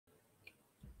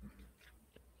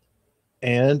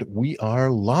And we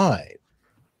are live.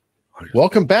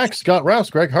 Welcome back, Scott Rouse,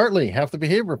 Greg Hartley, Half the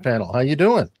Behavior Panel. How you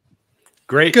doing?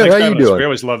 Great. Good. Thanks How for you having us. doing? We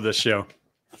always love this show.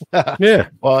 Yeah.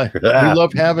 Well, we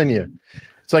love having you.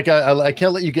 It's like I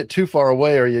can't let you get too far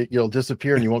away, or you'll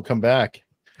disappear and you won't come back.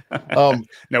 No,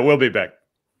 we'll be back.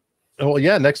 Well,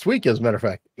 yeah, next week, as a matter of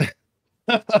fact.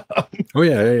 Oh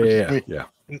yeah.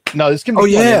 No, this can be. Oh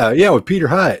fun. yeah, with Peter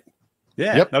Hyatt.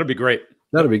 Yeah, Yep. that'll be great.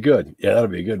 That'll be good. Yeah, that'll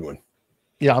be a good one.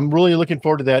 Yeah, I'm really looking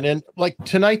forward to that. And like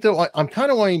tonight, though, I'm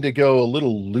kind of wanting to go a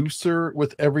little looser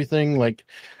with everything. Like,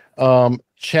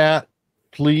 chat,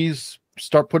 please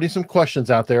start putting some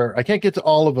questions out there. I can't get to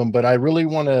all of them, but I really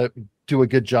want to do a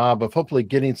good job of hopefully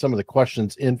getting some of the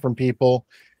questions in from people.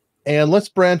 And let's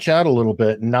branch out a little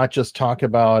bit and not just talk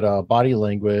about body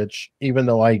language, even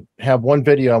though I have one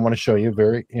video I want to show you,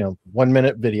 1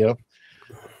 minute video,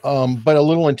 but a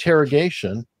little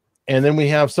interrogation. And then we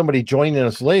have somebody joining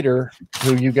us later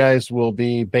who you guys will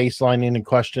be baselining and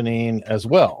questioning as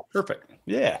well. Perfect.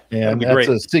 Yeah. And that's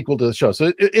a sequel to the show.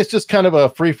 So it's just kind of a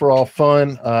free-for-all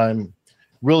fun. I'm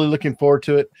really looking forward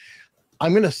to it.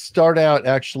 I'm going to start out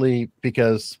actually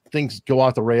because things go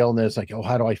off the rail and it's like, oh,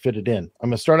 how do I fit it in? I'm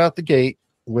going to start out the gate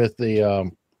with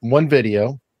the one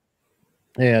video.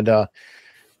 And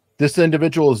this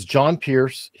individual is John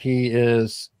Pierce.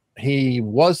 He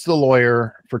was the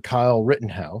lawyer for Kyle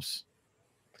Rittenhouse,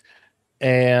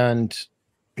 and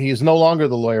he is no longer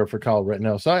the lawyer for Kyle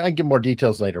Rittenhouse. I can give more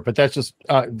details later, but that's just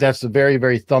that's a very,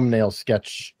 very thumbnail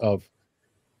sketch of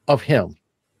him.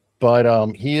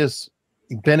 But he has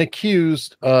been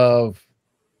accused of,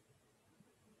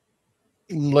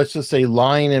 let's just say,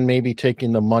 lying and maybe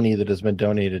taking the money that has been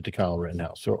donated to Kyle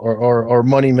Rittenhouse or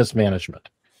money mismanagement.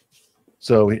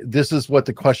 So this is what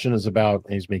the question is about,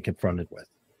 and he's being confronted with.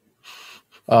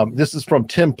 This is from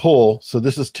Tim Pool. So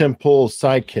this is Tim Pool's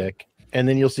sidekick. And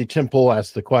then you'll see Tim Pool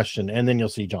ask the question, and then you'll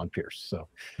see John Pierce. So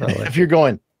if you're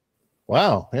going,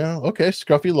 wow, yeah, okay,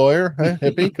 scruffy lawyer,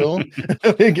 hippie, cool.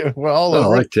 We're all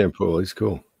over. I like Tim Pool. He's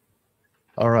cool.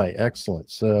 All right, excellent.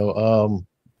 So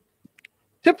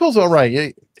Tim Pool's all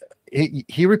right.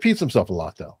 He repeats himself a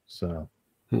lot, though. So,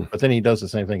 but then he does the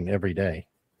same thing every day.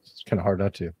 It's kind of hard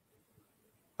not to.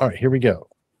 All right, here we go.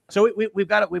 So we've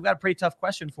got a pretty tough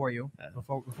question for you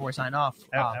before we sign off.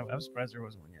 I'm surprised there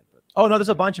wasn't one yet. But oh no, there's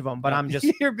a bunch of them, but I'm just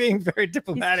you're being very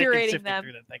diplomatic. He's curating and sifting them.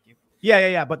 through them. Thank you.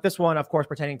 Yeah. But this one, of course,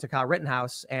 pertaining to Kyle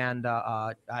Rittenhouse, and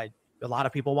a lot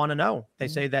of people want to know. They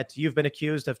say that you've been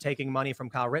accused of taking money from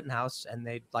Kyle Rittenhouse, and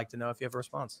they'd like to know if you have a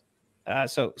response.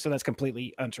 So that's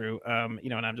completely untrue.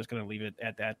 And I'm just going to leave it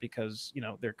at that because,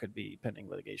 there could be pending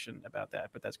litigation about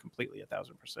that, but that's completely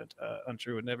 1,000%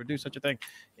 untrue and never do such a thing.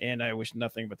 And I wish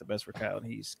nothing but the best for Kyle, and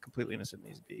he's completely innocent and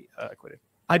needs to be acquitted.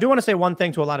 I do want to say one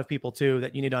thing to a lot of people too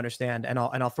that you need to understand, and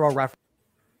I'll throw a reference.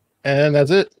 And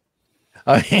that's it.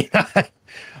 I mean,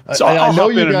 So I'll know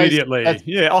hop you in guys, immediately.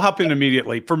 Yeah, I'll hop in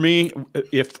immediately. For me,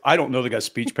 if I don't know the guy's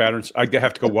speech patterns, I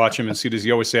have to go watch him and see, does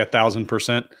he always say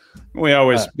 1,000%? We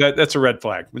always, that's a red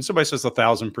flag. When somebody says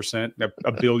 1,000%,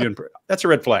 a billion, that's a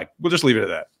red flag. We'll just leave it at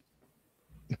that.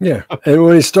 Yeah. And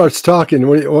when he starts talking,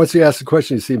 once he asks a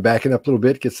question, you see him backing up a little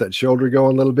bit, gets that shoulder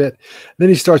going a little bit. Then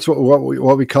he starts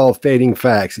what we call fading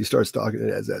facts. He starts talking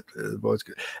as that voice,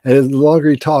 and the longer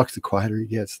he talks, the quieter he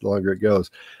gets, the longer it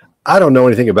goes. I don't know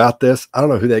anything about this. I don't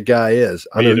know who that guy is.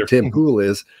 I know who Tim Pool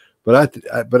is, but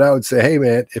I would say, hey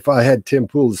man, if I had Tim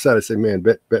Pool decide, I'd say, man,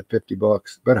 bet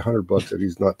 $50, bet $100 that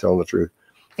he's not telling the truth.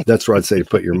 That's where I'd say to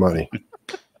put your money.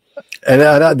 And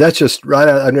that's just right.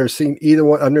 I've never seen either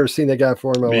one. I've never seen that guy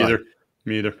before in my life.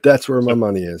 Me either. That's where my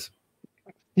money is.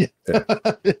 Yeah.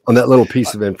 On that little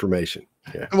piece of information.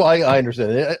 Yeah. Well, I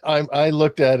understand it. I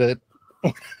looked at it,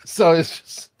 so I just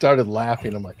started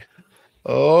laughing. I'm like,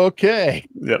 okay.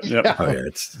 Yep. Yeah. Oh yeah,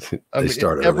 they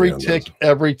started every tick,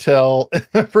 every tell,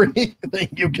 everything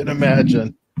you can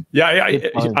imagine. Yeah,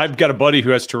 I've got a buddy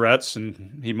who has Tourette's,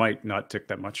 and he might not tick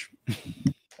that much.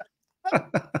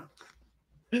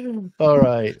 All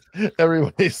right,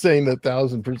 everybody's saying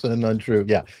 1,000% untrue.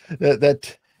 Yeah,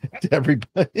 that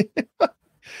everybody.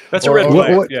 That's a red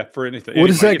flag. Yeah, for anything. What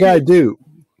does that guy do?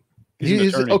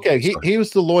 He's okay. He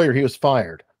was the lawyer. He was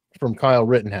fired from Kyle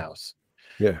Rittenhouse.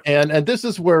 Yeah, and this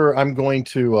is where I'm going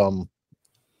to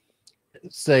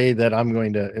say that I'm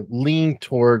going to lean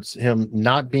towards him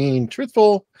not being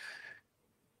truthful,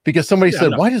 because somebody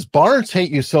said, "Why does Barnes hate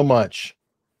you so much?"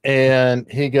 And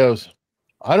he goes,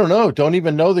 "I don't know. Don't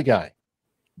even know the guy."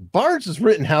 Barnes is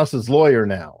Rittenhouse's lawyer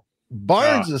now.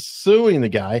 Barnes is suing the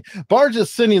guy. Barnes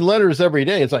is sending letters every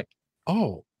day. It's like,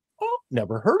 oh,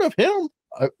 never heard of him.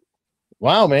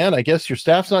 Wow, man. I guess your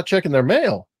staff's not checking their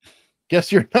mail. Guess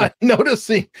you're not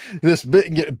noticing this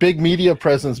big media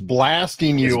presence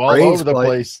blasting His you all over the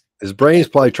place. His brain's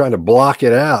probably trying to block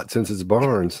it out since it's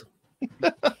Barnes.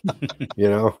 You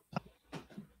know?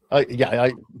 I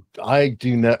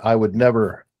do not. I would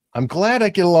never. I'm glad I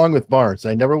get along with Barnes.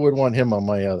 I never would want him on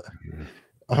my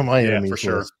enemies for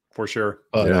sure, list. for sure.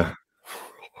 Yeah.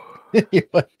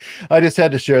 I just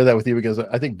had to share that with you because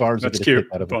I think Barnes is going to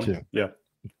kick out of it too.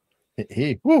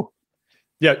 Yeah. Woo.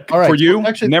 Yeah. All right. For you,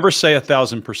 actually, never say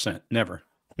 1,000%. Never.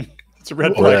 It's a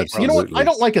red well, flag. You know what? I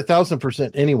don't like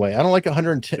 1,000% anyway. I don't like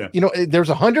 110. Yeah. You know, there's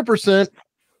 100%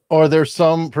 or there's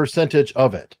some percentage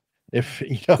of it. If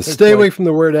you know, stay away from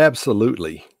the word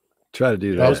absolutely. Try to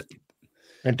do that.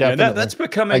 And that's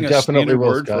becoming a standard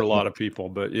word for a lot of people.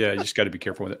 But yeah, you just got to be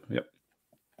careful with it. Yep.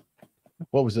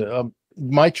 What was it?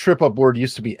 My trip up word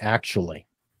used to be actually.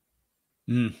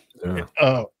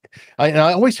 I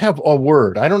always have a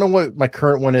word. I don't know what my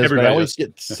current one is, but I always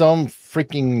get some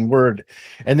freaking word,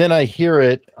 and then I hear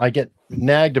it, I get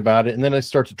nagged about it, and then I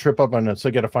start to trip up on it. So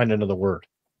I got to find another word.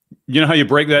 You know how you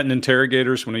break that in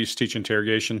interrogators? When I used to teach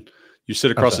interrogation, you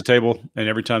sit across the table, and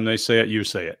every time they say it, you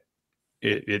say it.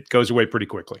 It goes away pretty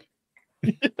quickly.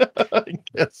 I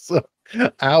guess so.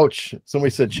 Ouch!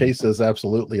 Somebody said Chase says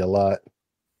absolutely a lot.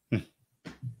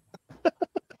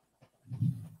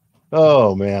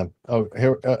 Oh man! Oh,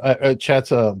 here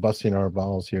chat's busting our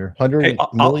balls here. 100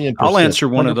 million. I'll answer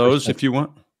one of those if you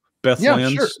want. Beth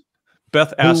Lenz. Sure.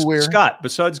 Beth asked Scott,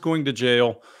 besides going to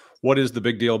jail, what is the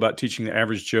big deal about teaching the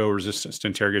average Joe resistance to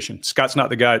interrogation? Scott's not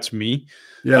the guy; it's me.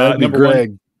 Yeah,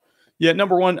 Greg.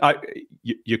 Number one,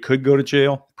 you could go to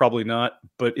jail, probably not,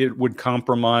 but it would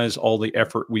compromise all the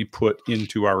effort we put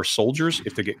into our soldiers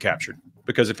if they get captured.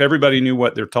 Because if everybody knew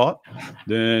what they're taught,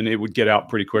 then it would get out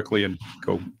pretty quickly and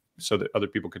go so that other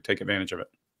people could take advantage of it.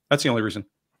 That's the only reason.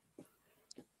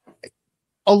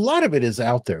 A lot of it is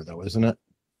out there, though, isn't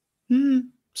it?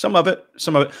 Some of it.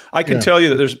 I can tell you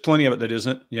that there's plenty of it that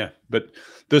isn't. Yeah, but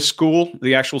the school,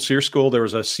 the actual Sears school, there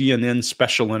was a CNN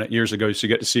special in it years ago, so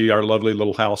you get to see our lovely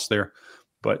little house there.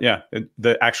 But yeah,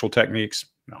 the actual techniques,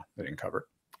 no, they didn't cover it.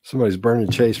 Somebody's burning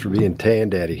Chase for being tan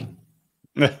daddy.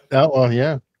 Oh, well,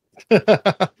 yeah.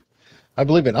 I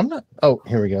believe it. I'm not. Oh,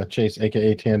 here we go. Chase,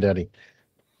 aka Tan Daddy.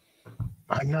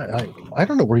 I'm not. I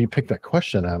don't know where you picked that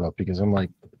question out of because I'm like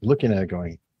looking at it,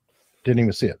 going, didn't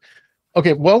even see it.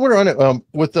 Okay, while we're on it,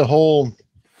 with the whole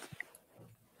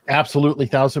absolutely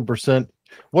 1,000%,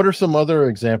 what are some other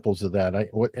examples of that?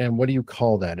 What do you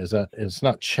call that? Is that it's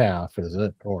not chaff, is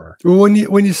it? Or when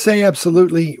you say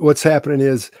absolutely, what's happening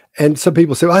is, and some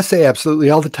people say, well, I say absolutely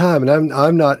all the time, and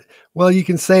I'm not. Well, you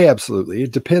can say absolutely.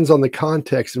 It depends on the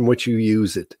context in which you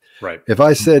use it. Right. If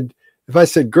I said,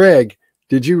 Greg,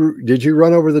 did you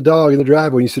run over the dog in the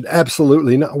driveway? And you said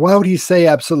absolutely not. Why would he say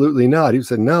absolutely not? He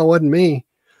said, no, it wasn't me.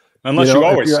 Unless you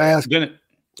always say, didn't it?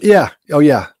 Yeah. Oh,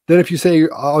 yeah. Then if you say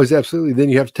always absolutely, then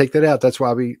you have to take that out. That's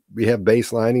why we have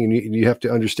baselining, and you have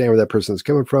to understand where that person is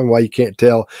coming from, why you can't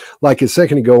tell. Like a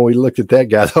second ago when we looked at that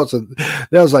guy, that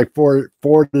was like 4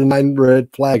 to 9 red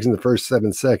flags in the first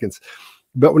 7 seconds.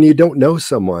 But when you don't know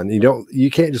someone, you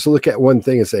can't just look at one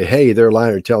thing and say, hey, they're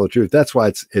lying or tell the truth. That's why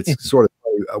it's sort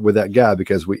of with that guy,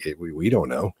 because we don't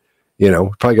know.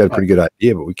 Probably got a pretty good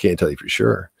idea, but we can't tell you for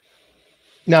sure.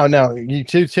 Now you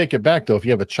do take it back though. If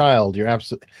you have a child, you're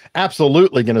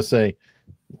absolutely going to say,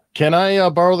 "Can I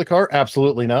borrow the car?"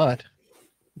 Absolutely not.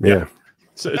 Yeah.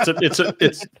 So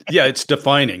it's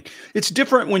defining. It's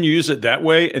different when you use it that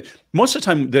way. And most of the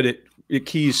time that it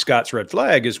keys Scott's red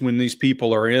flag is when these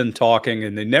people are in talking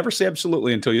and they never say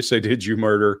absolutely until you say, "Did you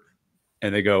murder?"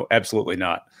 And they go, "Absolutely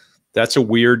not." That's a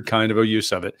weird kind of a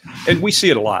use of it. And we see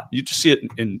it a lot. You just see it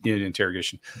in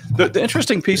interrogation. The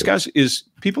interesting piece, guys, is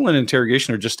people in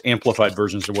interrogation are just amplified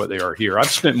versions of what they are here. I've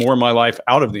spent more of my life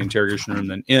out of the interrogation room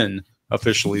than in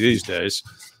officially these days.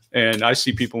 And I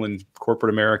see people in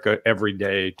corporate America every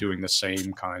day doing the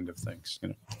same kind of things.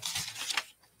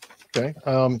 Okay.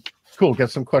 Cool.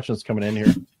 Got some questions coming in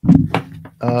here.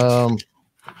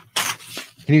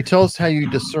 Can you tell us how you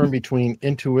discern between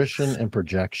intuition and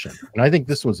projection? And I think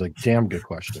this was a damn good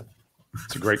question.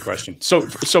 It's a great question. So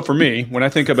for me, when I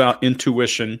think about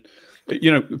intuition,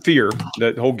 fear,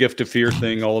 that whole gift of fear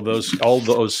thing, all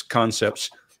those concepts,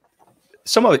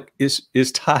 some of it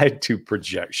is tied to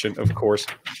projection, of course.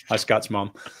 Hi, Scott's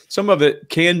mom. Some of it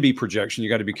can be projection. You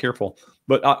got to be careful.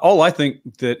 But all I think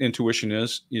that intuition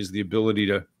is the ability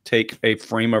to take a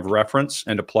frame of reference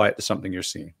and apply it to something you're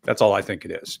seeing. That's all I think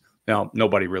it is. Now,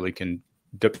 nobody really can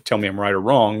tell me I'm right or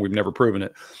wrong. We've never proven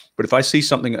it. But if I see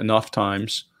something enough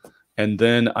times and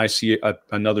then I see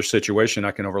another situation,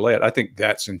 I can overlay it. I think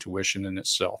that's intuition in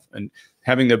itself. And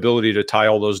having the ability to tie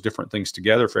all those different things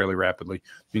together fairly rapidly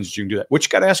means that you can do that. What you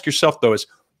got to ask yourself, though,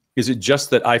 is it just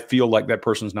that I feel like that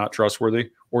person's not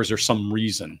trustworthy, or is there some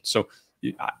reason? So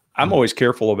I'm always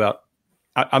careful about,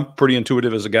 I'm pretty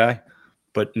intuitive as a guy,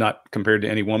 but not compared to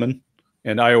any woman.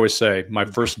 And I always say, my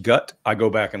first gut, I go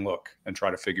back and look and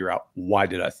try to figure out, why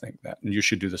did I think that? And you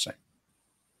should do the same.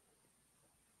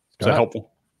 Is that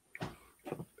helpful?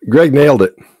 Greg nailed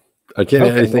it. I can't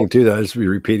add anything to that. I just be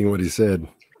repeating what he said.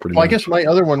 Well, I guess my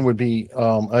other one would be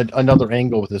another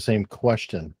angle with the same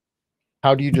question.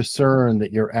 How do you discern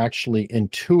that you're actually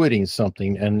intuiting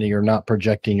something and you're not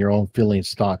projecting your own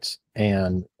feelings, thoughts,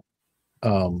 and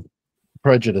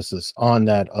prejudices on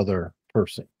that other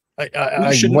person?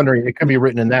 I'm wondering, it could be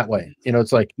written in that way. You know,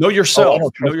 it's like, know yourself.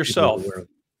 Know yourself.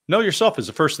 Know yourself is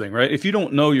the first thing, right? If you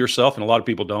don't know yourself, and a lot of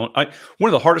people don't, one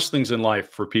of the hardest things in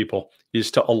life for people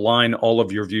is to align all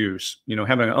of your views. You know,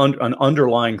 having an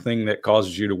underlying thing that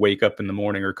causes you to wake up in the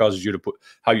morning or causes you to put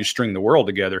how you string the world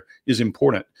together is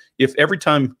important. If every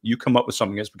time you come up with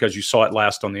something it's because you saw it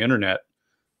last on the internet,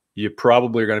 you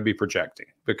probably are going to be projecting,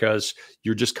 because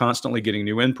you're just constantly getting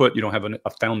new input. You don't have a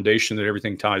foundation that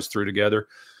everything ties through together.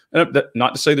 And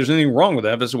not to say there's anything wrong with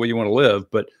that. That's the way you want to live,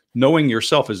 but knowing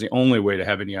yourself is the only way to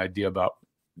have any idea about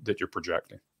that you're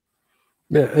projecting.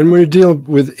 Yeah, and when you're dealing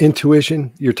with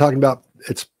intuition, you're talking about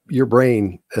it's your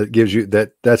brain that gives you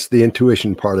that's the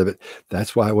intuition part of it.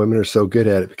 That's why women are so good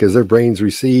at it, because their brains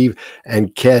receive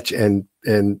and catch and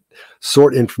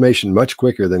sort information much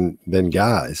quicker than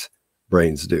guys'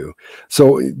 brains do.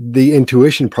 So the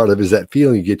intuition part of it is that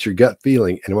feeling. You get your gut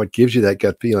feeling, and what gives you that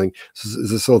gut feeling is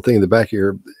this little thing in the back of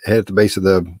your head at the base of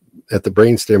the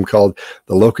brainstem called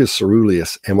the locus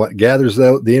ceruleus. And what gathers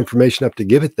the information up to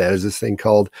give it that is this thing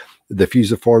called the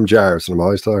fusiform gyrus. And I'm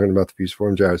always talking about the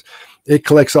fusiform gyrus. It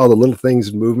collects all the little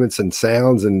things, movements and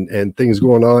sounds and things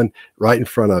going on right in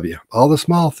front of you. All the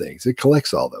small things. It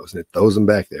collects all those and it throws them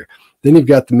back there. Then you've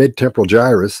got the mid-temporal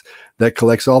gyrus that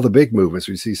collects all the big movements.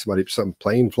 We see some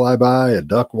plane fly by, a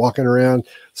duck walking around,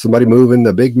 somebody moving,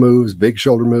 the big moves, big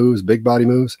shoulder moves, big body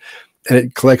moves. And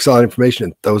it collects all that information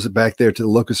and throws it back there to the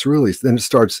locus ceruleus. Then it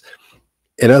starts,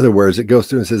 in other words, it goes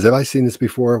through and says, have I seen this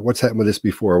before? What's happened with this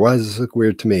before? Why does this look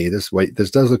weird to me? This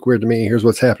does look weird to me. Here's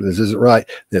what's happening. This isn't right.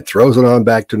 Then it throws it on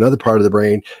back to another part of the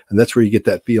brain. And that's where you get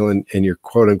that feeling in your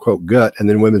quote unquote gut. And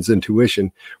then women's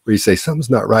intuition, where you say,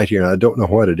 something's not right here. And I don't know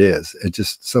what it is. It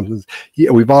just something's,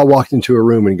 we've all walked into a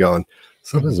room and gone,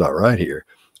 something's not right here.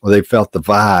 Or they felt the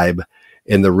vibe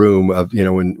in the room of,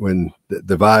 when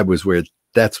the vibe was weird.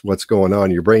 That's what's going on.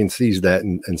 Your brain sees that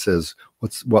and says,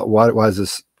 why does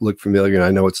this look familiar? And I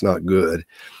know it's not good.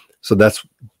 So that's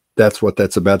what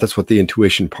that's about. That's what the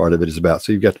intuition part of it is about.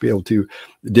 So you've got to be able to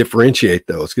differentiate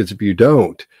those, because if you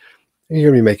don't,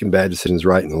 you're going to be making bad decisions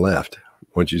right and left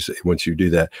once you do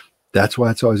that. That's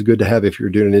why it's always good to have, if you're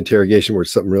doing an interrogation where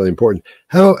it's something really important,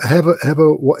 have a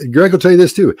Greg will tell you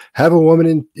this too, have a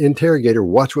woman interrogator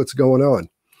watch what's going on.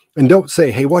 And don't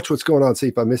say, hey, watch what's going on, see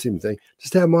if I miss anything.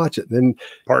 Just have them watch it. Then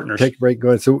partners take a break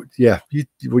going. So yeah,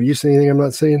 would you say anything I'm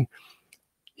not saying?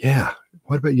 Yeah.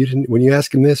 What about you didn't, when you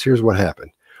ask him this, here's what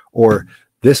happened. Or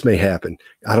this may happen.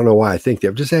 I don't know why I think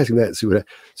that. Just ask him that and see so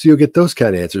you'll get those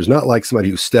kind of answers. Not like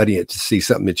somebody who's studying it to see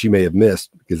something that you may have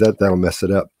missed, because that'll mess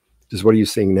it up. Just what are you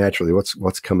seeing naturally?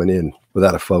 What's coming in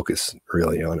without a focus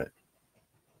really on it?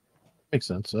 Makes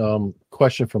sense.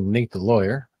 Question from Nate the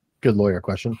lawyer. Good lawyer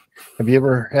question. Have you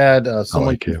ever had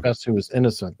someone confess who was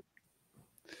innocent?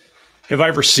 Have I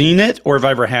ever seen it, or have I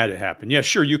ever had it happen? Yeah,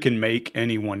 sure. You can make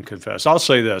anyone confess. I'll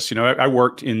say this, I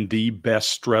worked in the best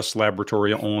stress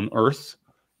laboratory on earth.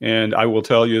 And I will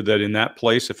tell you that in that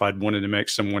place, if I'd wanted to make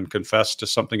someone confess to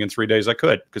something in 3 days, I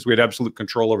could, because we had absolute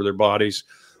control over their bodies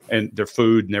and their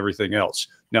food and everything else.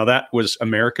 Now, that was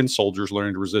American soldiers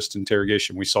learning to resist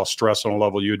interrogation. We saw stress on a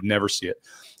level you'd never see it.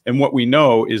 And what we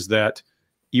know is that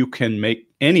you can make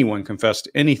anyone confess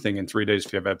to anything in 3 days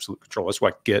if you have absolute control. That's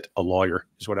why get a lawyer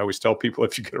is what I always tell people.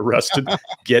 If you get arrested,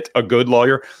 get a good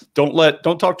lawyer. Don't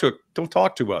talk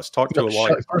to us. Talk to a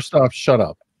lawyer. First off, shut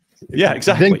up. Yeah,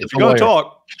 exactly. If you're going to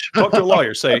talk to a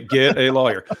lawyer. Say, get a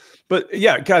lawyer. But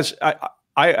yeah, guys,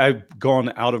 I've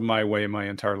gone out of my way in my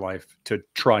entire life to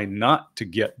try not to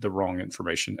get the wrong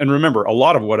information. And remember, a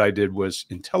lot of what I did was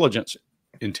intelligence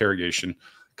interrogation.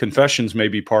 Confessions may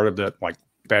be part of that, like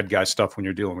bad guy stuff when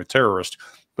you're dealing with terrorists.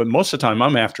 But most of the time,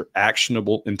 I'm after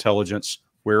actionable intelligence.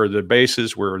 Where are the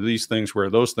bases? Where are these things? Where are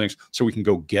those things? So we can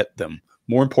go get them.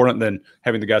 More important than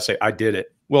having the guy say, I did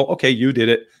it. Well, okay, you did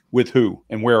it. With who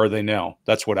and where are they now?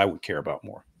 That's what I would care about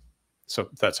more. So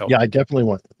that's helpful. Yeah, I definitely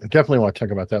want to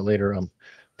talk about that later.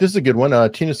 this is a good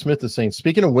one. Tina Smith is saying,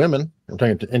 speaking of women, I'm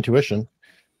talking to intuition.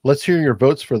 Let's hear your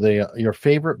votes for your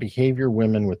favorite behavior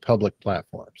women with public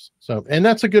platforms. So, and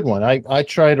that's a good one. I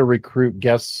try to recruit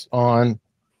guests on,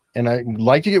 and I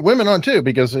like to get women on too,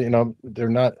 because, you know, they're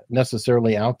not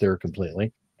necessarily out there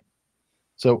completely.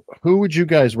 So who would you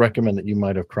guys recommend that you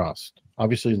might have crossed?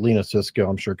 Obviously, Lena Cisco,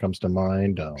 I'm sure, comes to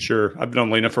mind. Sure. I've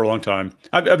known Lena for a long time.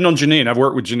 I've known Janine. I've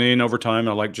worked with Janine over time.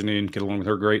 I like Janine, get along with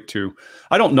her great too.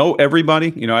 I don't know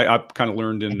everybody. You know, I've kind of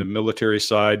learned in the military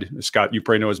side. Scott, you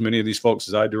probably know as many of these folks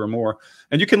as I do or more.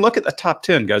 And you can look at the top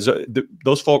 10, guys.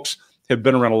 Those folks have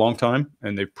been around a long time,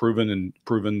 and they've proven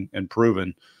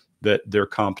that they're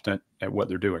competent at what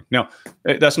they're doing. Now,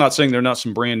 that's not saying they're not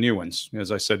some brand new ones.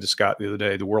 As I said to Scott the other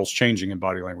day, the world's changing in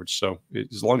body language. So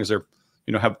as long as they're,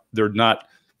 you know, they're not,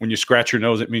 when you scratch your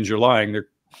nose, it means you're lying.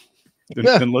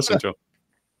 Then listen to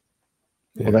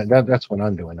them. Well, that's when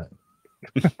I'm doing it.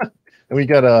 And we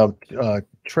got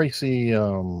Tracy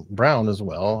Brown as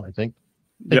well, I think.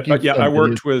 I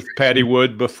worked with Patty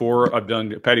Wood before.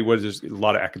 Patty Wood is a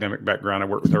lot of academic background. I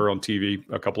worked with her on TV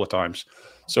a couple of times.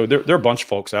 So there are a bunch of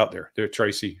folks out there. There's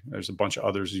Tracy. There's a bunch of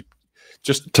others.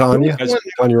 Just Tanya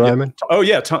Ryman. Oh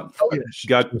yeah,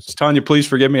 Tanya, please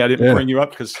forgive me. I didn't bring you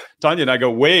up because Tanya and I go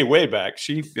way, way back.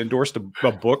 She endorsed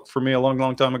a book for me a long,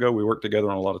 long time ago. We worked together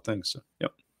on a lot of things. So,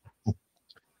 yep.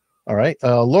 All right.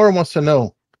 Laura wants to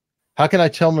know, how can I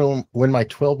tell when my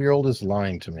 12-year-old is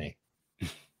lying to me?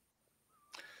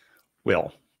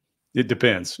 Well, it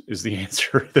depends is the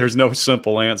answer. There's no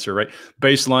simple answer, right?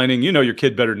 Baselining, you know your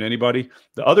kid better than anybody.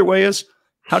 The other way is,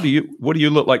 what do you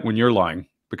look like when you're lying?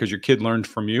 Because your kid learned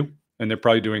from you, and they're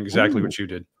probably doing exactly what you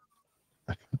did.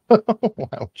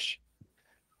 Ouch.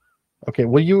 Okay,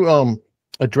 will you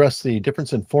address the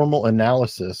difference in formal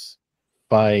analysis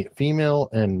by female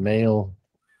and male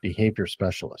behavior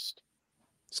specialist?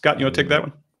 Scott, you want to take that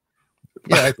one?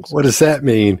 Yeah. What does that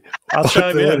mean? I'll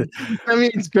chime in. That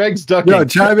means Greg's ducking. No,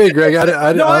 chime in, Greg.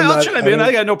 I'll chime in.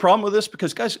 I got no problem with this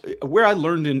because, guys, where I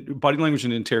learned in body language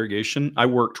and interrogation, I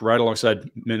worked right alongside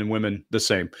men and women the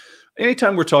same.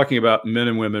 Anytime we're talking about men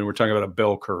and women, we're talking about a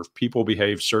bell curve. People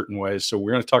behave certain ways. So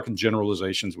we're going to talk in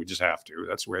generalizations. We just have to.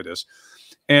 That's the way it is.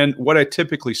 And what I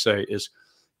typically say is,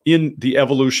 in the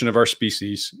evolution of our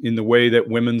species, in the way that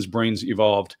women's brains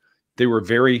evolved, they were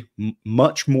very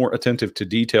much more attentive to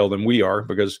detail than we are,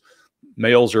 because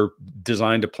males are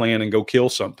designed to plan and go kill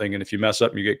something. And if you mess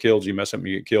up, you get killed. You mess up,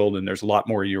 you get killed. And there's a lot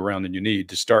more of you around than you need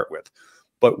to start with.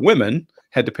 But women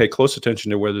had to pay close attention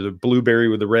to whether the blueberry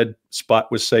with the red spot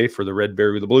was safe or the red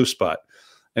berry with the blue spot.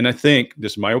 And I think,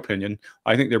 this is my opinion,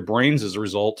 I think their brains as a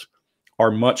result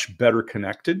are much better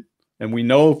connected. And we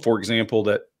know, for example,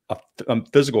 that a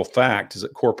physical fact is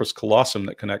that corpus callosum,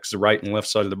 that connects the right and left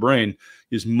side of the brain,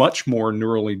 is much more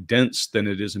neurally dense than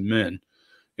it is in men.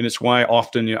 And it's why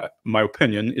often, my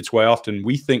opinion, it's why often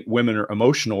we think women are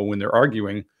emotional when they're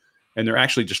arguing, and they're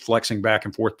actually just flexing back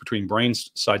and forth between brain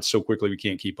sides so quickly we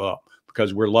can't keep up,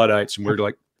 because we're Luddites and we're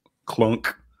like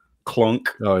clunk,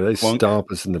 clunk. Oh, they clunk.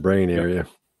 stomp us in the brain area.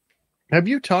 Have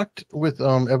you talked with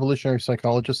evolutionary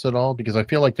psychologists at all? Because I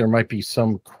feel like there might be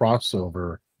some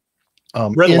crossover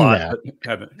Read a in lot, that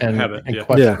but haven't. and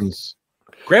questions.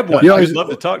 Grab one. Yeah, I'd love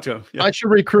to talk to him. Yeah. I should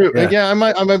recruit. Yeah. Yeah, I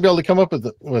might be able to come up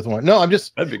with one. No,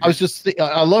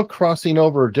 I love crossing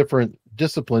over different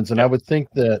disciplines, and I would think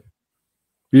that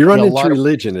you run into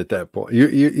religion at that point.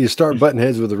 You start butting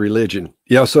heads with a religion.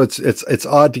 Yeah, so it's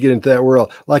odd to get into that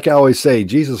world. Like I always say,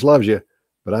 Jesus loves you,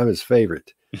 but I'm his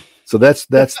favorite. So that's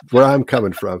where I'm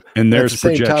coming from. And there's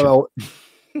projection. So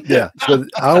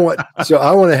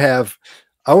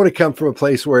I want to come from a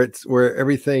place where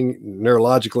everything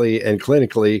neurologically and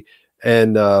clinically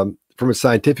and from a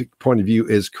scientific point of view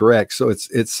is correct. So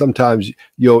it's sometimes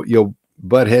you'll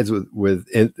butt heads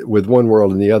with one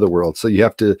world and the other world. So you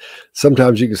have to,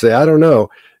 sometimes you can say, I don't know.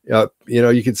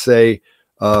 You could say,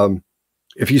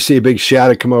 if you see a big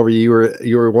shadow come over you,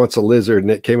 you were once a lizard and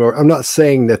it came over. I'm not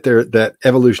saying that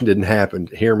evolution didn't happen.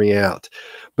 Hear me out.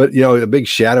 But, a big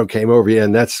shadow came over you,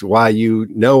 and that's why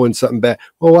when something bad.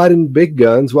 Well, why didn't big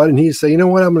guns? Why didn't he say, you know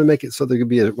what, I'm going to make it so there could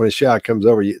be, when a shadow comes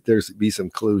over you, there's be some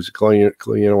clues, clue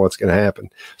what's going to happen.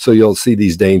 So you'll see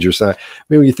these danger signs. I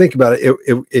mean, when you think about it,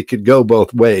 it could go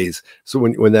both ways. So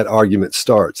when that argument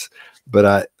starts,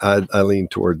 but I lean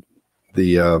toward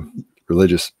the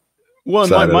religious. Well,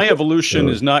 my evolution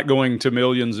is not going to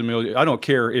millions and millions. I don't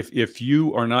care if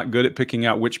you are not good at picking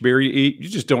out which berry to eat, you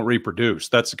just don't reproduce.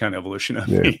 That's the kind of evolution I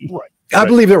mean. Right. I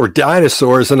believe there were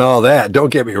dinosaurs and all that. Don't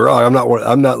get me wrong.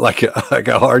 I'm not like a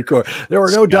hardcore. There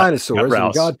were no dinosaurs,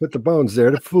 and God put the bones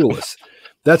there to fool us.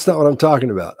 That's not what I'm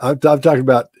talking about. I'm talking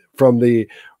about from the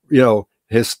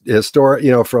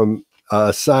historic, from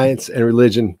science and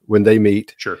religion when they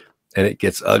meet. Sure. And it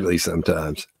gets ugly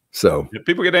sometimes. So yeah,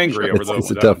 people get angry over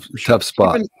those. It's a tough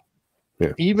spot.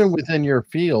 Even within your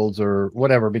fields or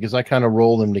whatever, because I kind of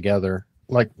roll them together.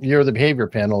 Like you're the behavior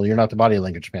panel, you're not the body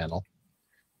language panel.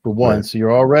 For one, right. So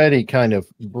you're already kind of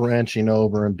branching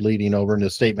over and bleeding over into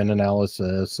statement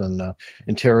analysis and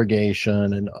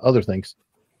interrogation and other things.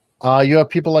 You have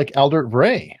people like Albert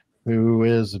Bray, who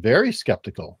is very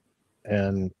skeptical,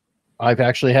 and I've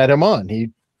actually had him on.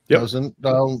 He doesn't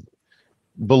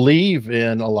believe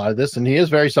in a lot of this, and he is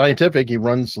very scientific. He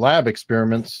runs lab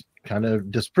experiments, kind of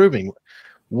disproving.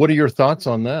 What are your thoughts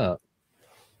on that?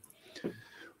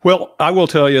 Well, I will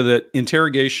tell you that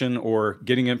interrogation or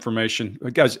getting information,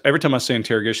 guys, every time I say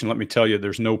interrogation, let me tell you,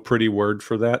 there's no pretty word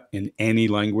for that in any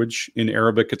language. In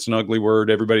Arabic, it's an ugly word.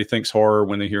 Everybody thinks horror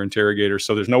when they hear interrogator.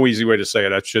 So there's no easy way to say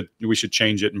it. We should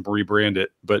change it and rebrand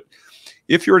it. But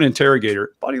if you're an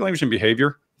interrogator, body language and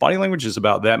behavior, body language is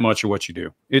about that much of what you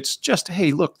do. It's just,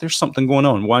 hey, look, there's something going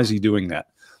on. Why is he doing that?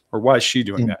 Or why is she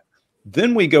doing that?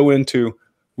 Then we go into,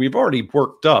 we've already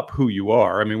worked up who you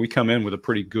are. I mean, we come in with a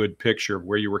pretty good picture of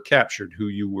where you were captured, who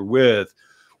you were with,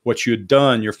 what you had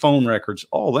done, your phone records,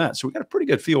 all that. So we got a pretty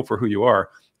good feel for who you are.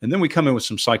 And then we come in with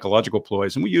some psychological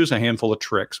ploys, and we use a handful of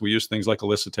tricks. We use things like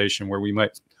elicitation, where we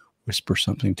might whisper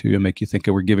something to you, make you think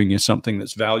that we're giving you something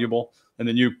that's valuable, and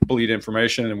then you bleed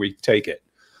information and we take it.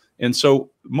 And so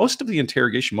most of the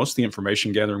interrogation, most of the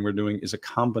information gathering we're doing is a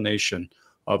combination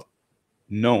of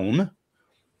known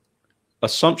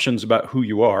assumptions about who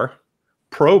you are,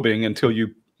 probing until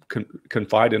you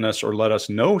confide in us or let us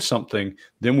know something.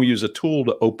 Then we use a tool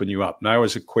to open you up. And I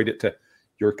always equate it to,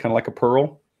 you're kind of like a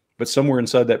pearl, but somewhere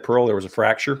inside that pearl, there was a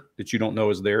fracture that you don't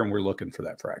know is there, and we're looking for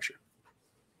that fracture.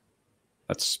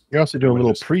 You also do a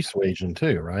little persuasion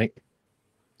too, right?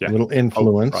 Yeah. A little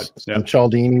influence. Right. Yeah. And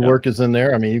Cialdini work is in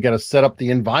there. I mean, you got to set up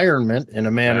the environment in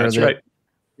a manner that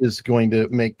is going to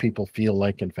make people feel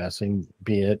like confessing,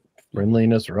 be it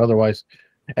friendliness or otherwise.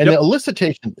 And the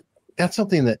elicitation, that's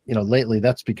something that, lately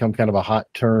that's become kind of a hot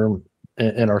term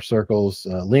in our circles.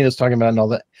 Lena's talking about and all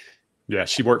that. Yeah,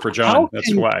 she worked for John.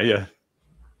 That's why.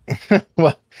 Yeah.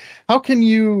 Well, how can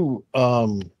you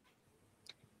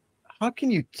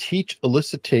teach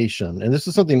elicitation? And this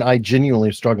is something I genuinely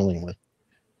am struggling with,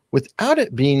 without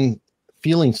it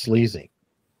feeling sleazy.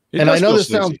 And I know this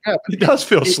sounds bad, it does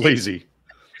feel sleazy.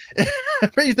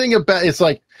 Everything about it's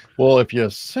like, well, if you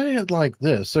say it like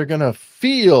this, they're gonna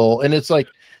feel, and it's like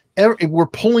we're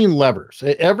pulling levers.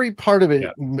 Every part of it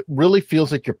really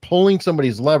feels like you're pulling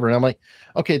somebody's lever. And I'm like,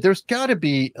 okay, there's got to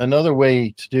be another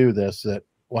way to do this that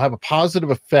will have a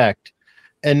positive effect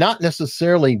and not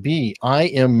necessarily be, I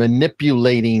am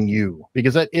manipulating you,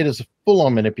 because it is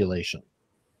full-on manipulation.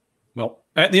 Well,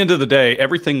 at the end of the day,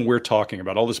 everything we're talking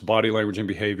about, all this body language and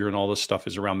behavior and all this stuff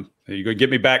is around, you're going to get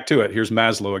me back to it. Here's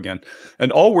Maslow again.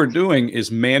 And all we're doing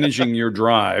is managing your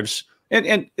drives.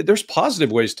 And there's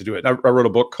positive ways to do it. I wrote a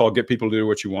book called Get People to Do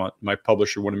What You Want. My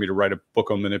publisher wanted me to write a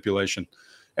book on manipulation.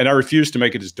 And I refused to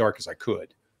make it as dark as I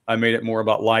could. I made it more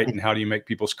about light and how do you make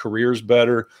people's careers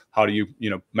better? How do you,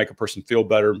 make a person feel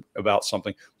better about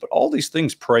something? But all these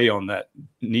things prey on that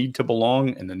need to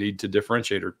belong and the need to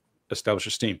differentiate or establish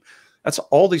esteem. That's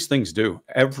all these things do.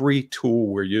 Every tool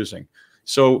we're using.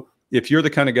 So if you're the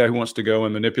kind of guy who wants to go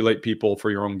and manipulate people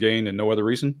for your own gain and no other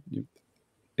reason,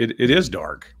 it is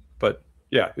dark. But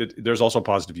yeah, there's also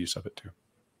positive use of it too.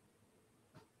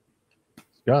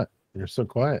 Scott, you're so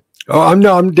quiet. Oh, I'm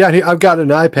down here. I've got an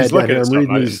iPad down here.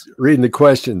 I'm reading the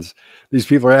questions these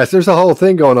people are asked. There's a whole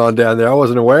thing going on down there I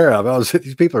wasn't aware of.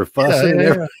 These people are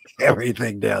fussing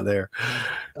everything down there.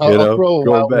 I'll throw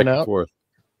going back and forth.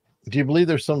 Do you believe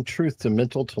there's some truth to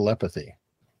mental telepathy?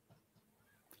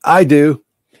 I do,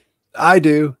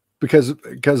 because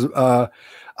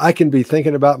I can be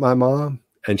thinking about my mom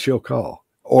and she'll call.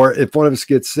 Or if one of us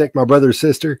gets sick, my brother or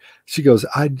sister, she goes,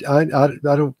 I don't,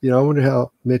 I wonder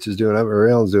how Mitch is doing or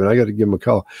Ellen's doing. I got to give him a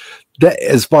call. That,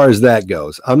 as far as that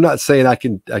goes, I'm not saying I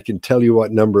can tell you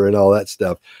what number and all that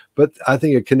stuff, but I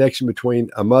think a connection between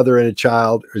a mother and a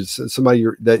child or somebody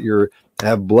that you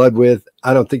have blood with,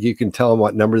 I don't think you can tell them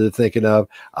what number they're thinking of.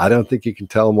 I don't think you can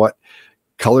tell them what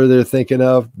color they're thinking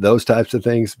of, those types of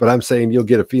things. But I'm saying you'll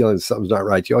get a feeling something's not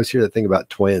right. You always hear that thing about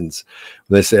twins.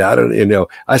 When they say,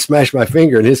 I smashed my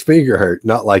finger and his finger hurt.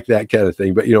 Not like that kind of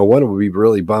thing. But, one will be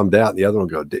really bummed out and the other one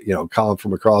will go, call him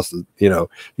from across the, the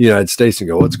United States and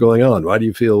go, what's going on? Why do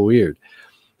you feel weird?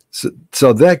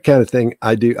 So that kind of thing,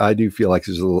 I do feel like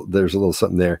there's a little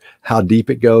something there. How deep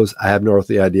it goes, I have no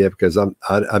earthly idea, because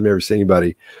I've never seen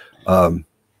anybody,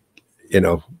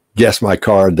 guess my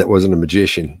card that wasn't a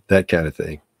magician, that kind of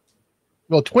thing.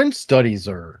 Well, twin studies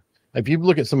are if you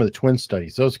look at some of the twin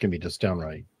studies, those can be just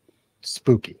downright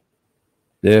spooky.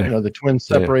 Yeah. You know, the twins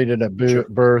separated at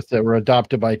birth that were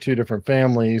adopted by two different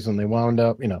families, and they wound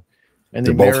up, you know, and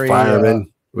they're they both marry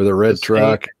firemen with a red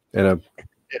truck and a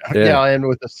and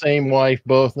with the same wife,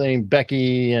 both named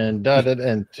Becky, and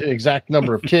and exact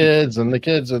number of kids, and the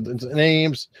kids'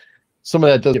 names. Some of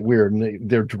that does get weird, and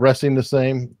they're dressing the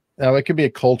same. Now, it could be a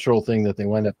cultural thing that they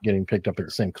wind up getting picked up at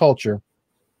the same culture.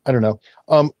 I don't know.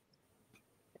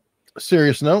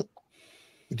 Serious note,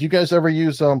 do you guys ever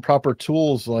use proper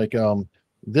tools like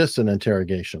this in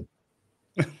interrogation?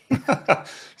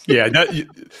 Yeah,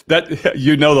 that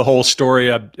you know the whole story.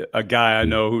 A guy I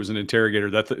know who was an interrogator.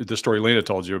 That the story Lena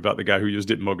told you about the guy who used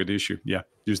it in Mogadishu. Yeah,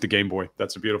 used the Game Boy.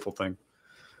 That's a beautiful thing.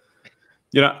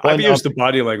 You know, I've used the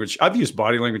body language. I've used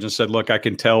body language and said, "Look, I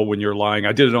can tell when you're lying."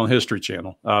 I did it on History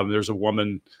Channel. There's a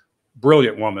woman,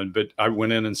 brilliant woman, but I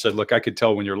went in and said, "Look, I could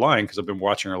tell when you're lying because I've been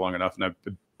watching her long enough, and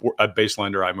I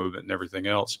baselined her eye movement and everything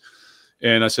else."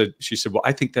 And she said, "Well,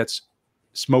 I think that's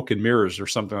smoke and mirrors or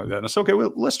something like that." And I said, "Okay,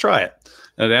 well, let's try it."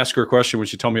 And I'd ask her a question when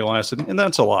she told me a lie. I said, "And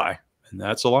that's a lie. And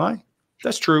that's a lie.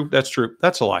 That's true. That's true.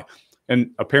 That's a lie."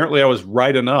 And apparently I was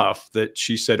right enough that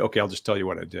she said, "Okay, I'll just tell you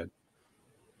what I did."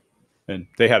 And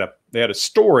they had a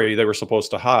story they were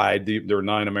supposed to hide. There were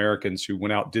 9 Americans who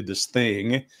went out, did this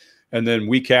thing, and then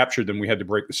we captured them. We had to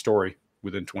break the story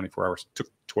within 24 hours. It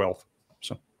took 12.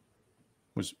 So it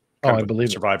was I believe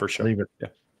a survivor show. Yeah.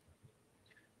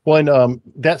 Well, and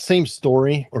that same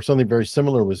story or something very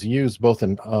similar was used both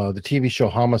in the TV show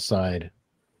Homicide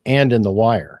and in The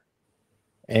Wire.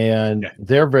 And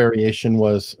their variation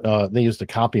was they used a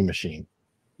copy machine.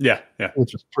 Yeah.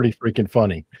 Which was pretty freaking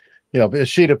funny. You know, a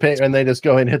sheet of paper, and they just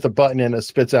go ahead and hit the button, and it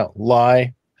spits out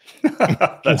lie.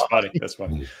 That's funny. That's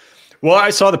funny. Well, I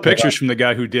saw the pictures from the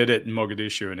guy who did it in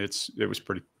Mogadishu, and it was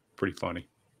pretty funny.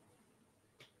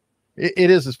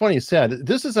 It is. It's funny you said.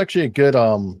 This is actually a good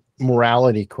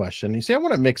morality question. You see, I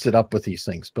want to mix it up with these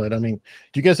things, but I mean,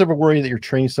 do you guys ever worry that you're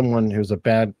training someone who's a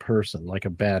bad person, like a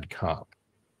bad cop?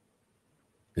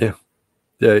 Yeah.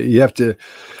 You have to.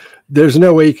 There's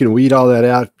no way you can weed all that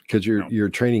out because you're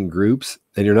training groups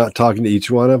and you're not talking to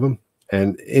each one of them.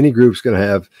 And any group's going to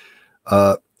have,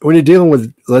 when you're dealing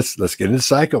with, let's get into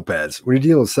psychopaths. When you're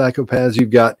dealing with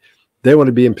psychopaths, they want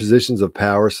to be in positions of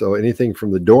power. So anything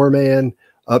from the doorman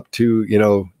up to, you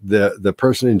know, the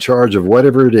person in charge of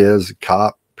whatever it is,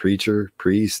 cop, preacher,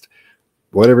 priest,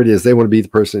 whatever it is, they want to be the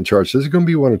person in charge. So there's going to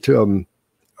be one or two of them,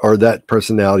 or that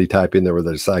personality type in there where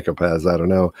they're psychopaths. I don't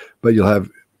know, but you'll have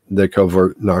the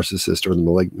covert narcissist or the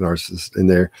malignant narcissist in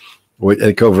there,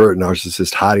 and covert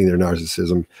narcissist hiding their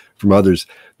narcissism from others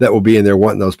that will be in there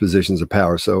wanting those positions of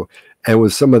power. So, and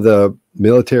with some of the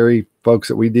military folks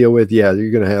that we deal with,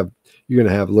 you're going to have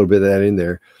a little bit of that in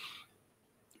there.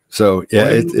 So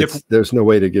there's no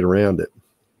way to get around it.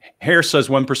 Hare says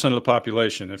 1% of the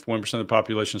population. If 1% of the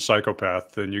population is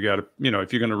psychopath, then you got to, you know,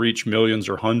 if you're going to reach millions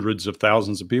or hundreds of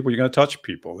thousands of people, you're going to touch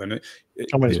people. And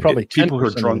it's probably people who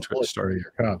are drawn to the story.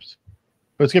 Your cops,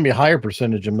 but it's going to be a higher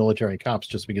percentage of military cops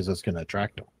just because it's going to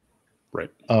attract them,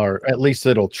 right? Or at least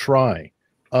it'll try.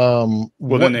 Well,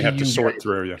 then they have to sort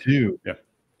through. Yeah.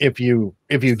 If you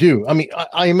do, I mean,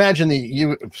 I imagine that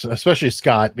you, especially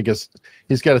Scott, because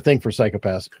he's got a thing for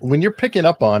psychopaths. When you're picking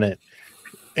up on it,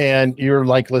 and you're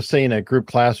like, let's say in a group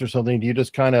class or something, do you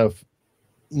just kind of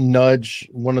nudge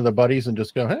one of the buddies and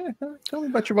just go, "Hey, tell me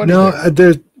about your buddy"?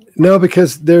 No,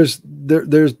 because there's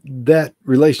that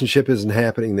relationship isn't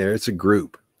happening there. It's a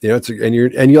group, you know.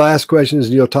 And you'll ask questions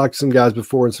and you'll talk to some guys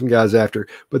before and some guys after,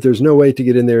 but there's no way to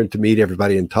get in there and to meet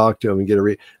everybody and talk to them and get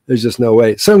there's just no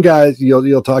way. Some guys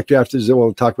you'll talk to after they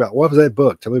want to talk about, what was that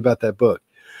book? Tell me about that book.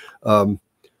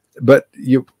 But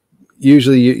you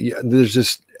usually there's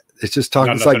just. It's just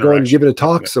talking. It's like going and giving a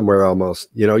talk somewhere almost.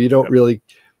 You know, you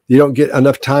don't get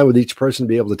enough time with each person to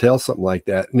be able to tell something like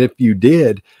that. And if you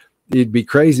did, it'd be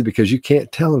crazy because you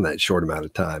can't tell in that short amount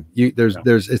of time.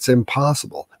 It's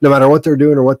impossible. No matter what they're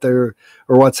doing or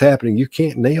what's happening, you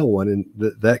can't nail one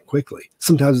that quickly.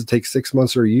 Sometimes it takes 6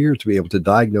 months or a year to be able to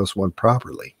diagnose one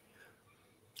properly.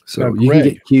 So you can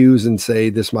get cues and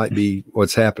say this might be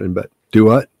what's happening, but do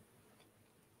what?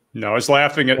 No, I was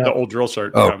laughing at the old drill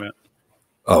sergeant comment.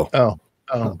 Oh,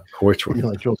 which one?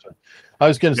 I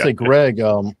was going to say, Greg,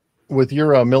 with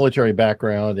your military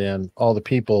background and all the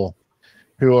people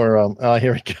who are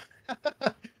here we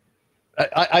go.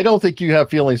 I don't think you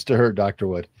have feelings to hurt, Dr.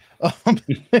 Wood.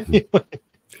 Anyway,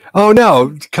 Oh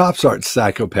no, cops aren't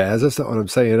psychopaths. That's not what I'm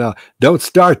saying. Don't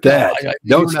start that.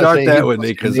 Don't start that with me,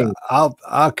 because I'll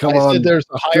come on. I said there's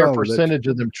a higher percentage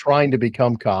of them trying to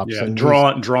become cops. Yeah, and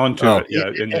drawn to it. Yeah,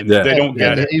 and they don't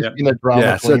get it.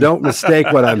 Yeah, so don't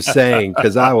mistake what I'm saying,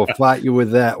 because I will fight you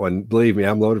with that one. Believe me,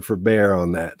 I'm loaded for bear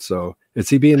on that. So is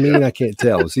he being mean? I can't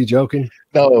tell. Is he joking?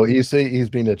 No, he's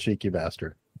being a cheeky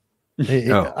bastard.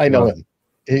 I know him.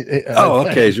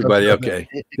 Okay, everybody. Okay,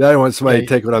 I don't want somebody to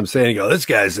take what I'm saying and go, "This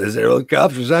guy says they're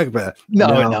cops are psychopaths." No,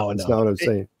 that's not what I'm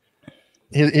saying.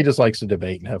 He just likes to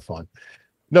debate and have fun.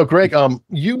 No, Greg,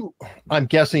 you, I'm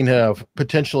guessing, have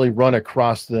potentially run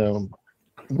across them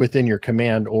within your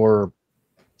command or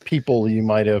people you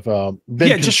might have been.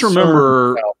 Yeah, just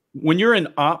remember when you're in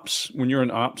ops.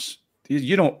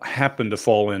 You don't happen to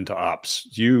fall into ops.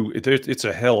 It's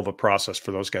a hell of a process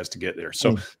for those guys to get there.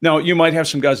 So now you might have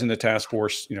some guys in the task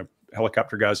force,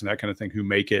 helicopter guys and that kind of thing who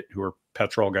make it, who are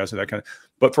patrol guys and that kind of.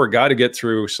 But for a guy to get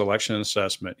through selection and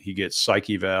assessment, he gets psych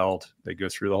eval'd. They go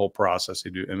through the whole process. They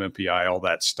do MMPI, all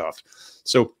that stuff.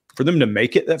 So for them to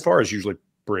make it that far is usually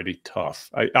pretty tough.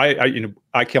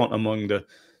 I count among the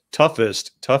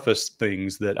toughest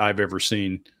things that I've ever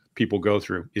seen people go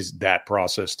through is that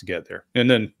process to get there. And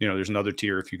then, there's another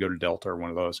tier if you go to Delta or one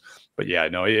of those. But yeah,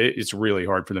 no, it's really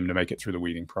hard for them to make it through the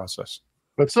weeding process.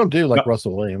 But some do, like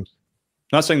Russell Williams.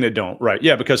 Not saying they don't, right?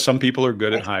 Yeah, because some people are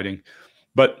good at hiding.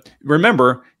 But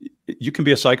remember, you can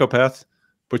be a psychopath,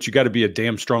 but you got to be a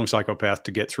damn strong psychopath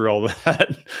to get through all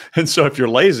that. And so if you're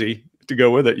lazy to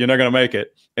go with it, you're not going to make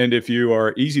it. And if you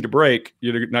are easy to break,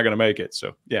 you're not going to make it.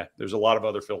 So yeah, there's a lot of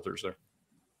other filters there.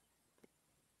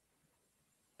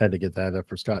 Had to get that up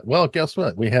for Scott. Well, guess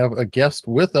what? We have a guest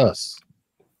with us.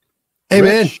 Hey,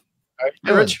 Rich. man.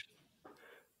 Hey, Rich.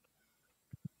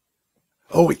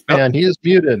 Oh, and he is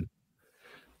muted.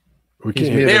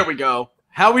 There we go.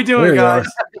 How we doing, guys?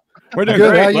 We're doing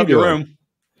good. Great. Love your room.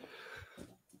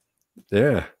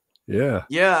 Yeah.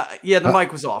 The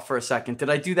mic was off for a second.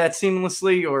 Did I do that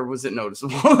seamlessly, or was it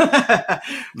noticeable?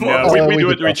 Yeah, we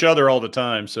do it to each other all the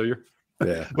time. So you're.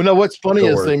 Yeah. Well, no, what's funny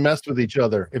is they messed with each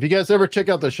other. If you guys ever check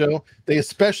out the show, they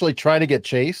especially try to get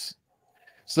Chase.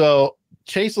 So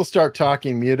Chase will start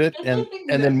talking muted, and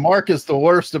then Mark is the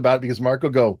worst about it because Mark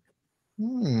will go,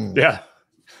 Yeah.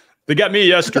 They got me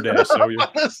yesterday. So you're on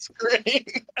the screen.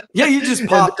 Yeah, you just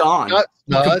popped on.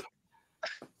 Not.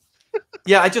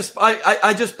 Yeah, I just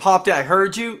popped in. I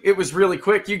heard you. It was really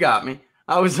quick. You got me.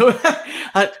 I was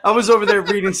over there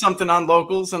reading something on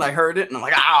locals, and I heard it, and I'm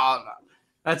like, no.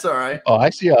 That's all right. Oh, I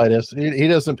see how it is. He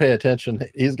doesn't pay attention.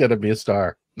 He's going to be a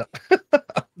star. No.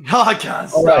 Oh, God,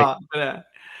 stop.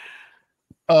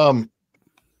 Right.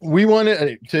 We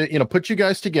wanted to, put you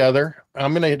guys together.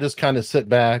 I'm going to just kind of sit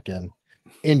back and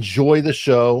enjoy the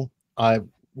show. I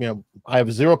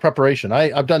have zero preparation.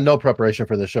 I've done no preparation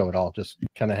for the show at all. Just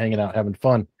kind of hanging out, having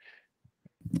fun.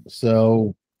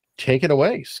 So take it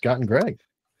away, Scott and Greg.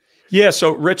 Yeah,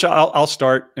 so Rich, I'll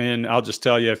start, and I'll just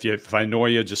tell you if I annoy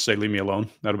you, just say leave me alone.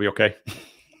 That'll be okay.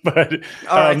 But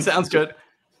all right, sounds good.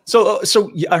 So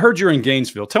I heard you're in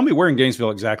Gainesville. Tell me where in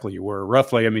Gainesville exactly you were,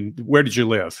 roughly. I mean, where did you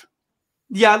live?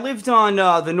 Yeah, I lived on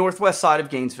the northwest side of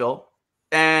Gainesville,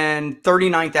 and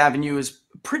 39th Avenue is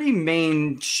a pretty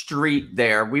main street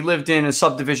there. We lived in a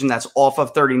subdivision that's off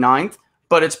of 39th,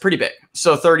 but it's pretty big.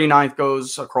 So 39th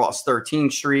goes across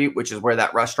 13th Street, which is where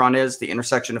that restaurant is, the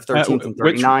intersection of 13th and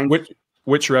 39th.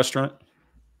 Which restaurant?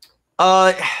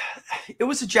 It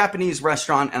was a Japanese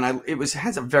restaurant, and it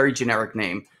has a very generic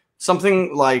name.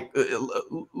 Something like,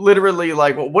 literally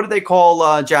like, what do they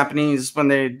call Japanese when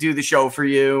they do the show for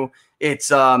you? It's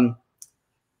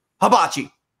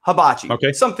hibachi.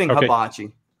 Okay. Something okay.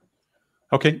 hibachi.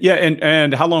 Okay. Yeah.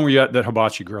 And how long were you at that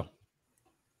hibachi grill?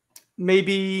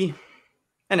 Maybe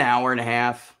an hour and a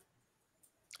half.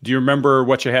 Do you remember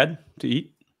what you had to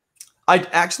eat? I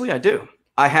do.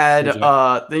 I had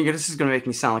this is going to make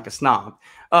me sound like a snob,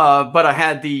 but I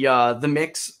had the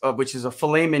mix, which is a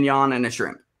filet mignon and a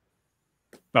shrimp.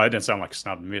 No, it didn't sound like a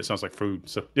snob to me. It sounds like food.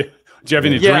 So, yeah. Did you have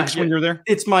any drinks when you were there?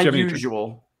 It's my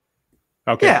usual.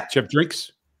 Okay. Yeah. Did you have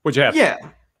drinks? What'd you have? Yeah,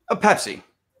 a Pepsi.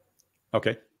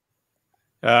 Okay.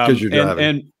 Because you're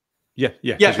driving. Yeah,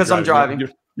 because I'm driving.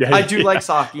 I do like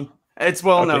sake. It's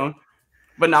well known,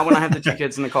 but not when I have the two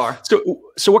kids in the car.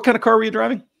 So what kind of car were you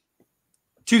driving?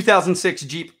 2006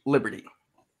 Jeep Liberty.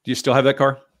 Do you still have that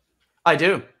car? I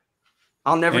do.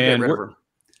 I'll never get rid of her.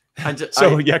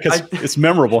 Because it's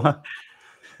memorable, huh?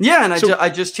 Yeah, and I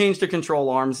just changed the control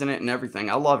arms in it and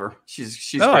everything. I love her.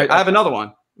 She's great. I have another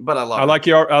one, but I love her.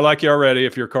 I like you already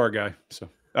if you're a car guy. So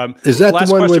is that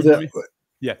the one with the?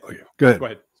 Yeah. Go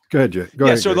ahead. Go ahead, Jay. Go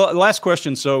ahead. So the last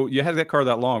question. So you had that car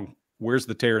that long. Where's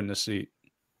the tear in the seat?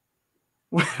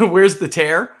 Where's the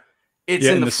tear? It's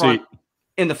in the front, seat.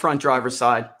 in the front driver's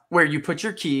side, where you put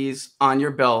your keys on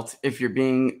your belt if you're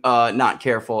being not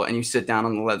careful, and you sit down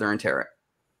on the leather and tear it.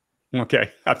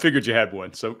 Okay, I figured you had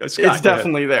one, so Scott, It's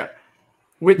definitely there.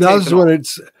 Now, this is when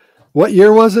it's, what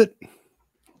year was it?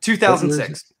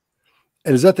 2006.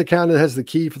 And is that the kind that has the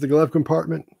key for the glove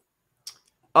compartment?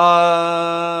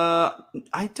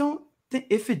 I don't think,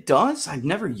 if it does, I've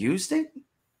never used it.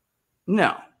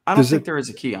 No, I don't think there is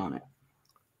a key on it.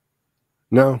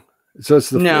 No. So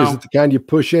it's is it the kind you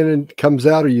push in and comes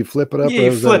out, or you flip it up? Yeah,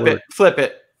 you flip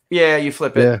it. Yeah, you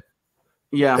flip it.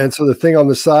 Yeah. And so the thing on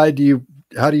the side,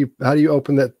 how do you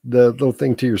open the little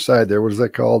thing to your side there? What is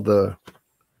that called? You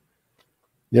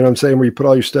know what I'm saying? Where you put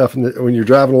all your stuff when you're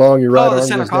driving along, your right arm the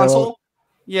center console.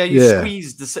 Yeah, you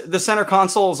squeeze the center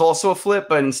console is also a flip,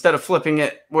 but instead of flipping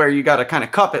it where you got to kind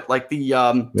of cup it like the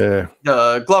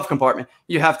glove compartment,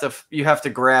 you have to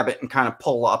grab it and kind of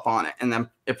pull up on it, and then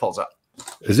it pulls up.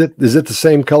 Is it the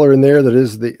same color in there that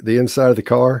is the inside of the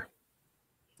car?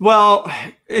 Well,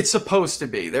 it's supposed to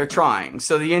be. They're trying.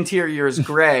 So the interior is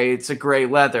gray. It's a gray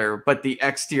leather, but the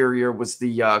exterior was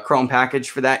the chrome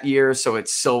package for that year, so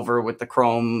it's silver with the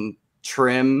chrome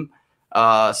trim.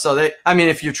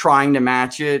 If you're trying to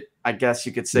match it, I guess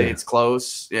you could say it's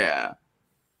close. Yeah.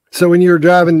 So when you were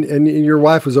driving and your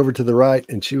wife was over to the right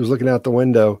and she was looking out the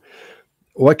window,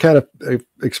 what kind of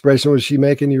expression was she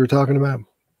making you were talking about?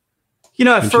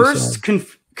 At first,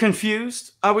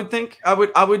 confused. I would think I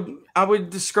would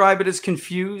describe it as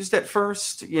confused at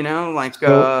first.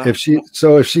 Did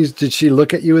she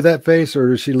look at you with that face,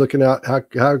 or is she looking out? How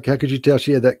could you tell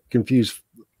she had that confused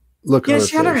look? Yeah,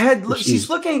 she had her head. She's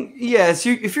looking. Yes,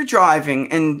 if you're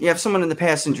driving and you have someone in the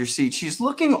passenger seat, she's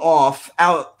looking out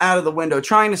of the window,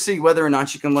 trying to see whether or not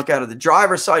she can look out of the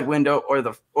driver's side window or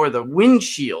the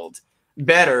windshield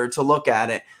better to look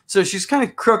at it. So she's kind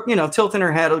of tilting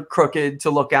her head crooked to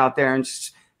look out there, and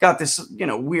she's got this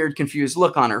weird confused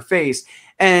look on her face.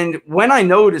 And when I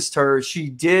noticed her, she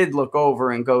did look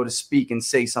over and go to speak and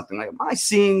say something like, "Am I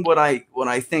seeing what I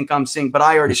think I'm seeing?" But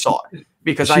I already saw it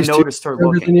because I noticed her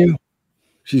looking. Than you?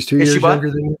 She's 2 years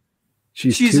younger than you.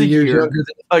 She's 2 years younger than you?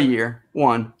 A year,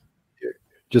 one.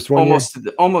 Just one.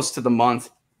 Almost to the month.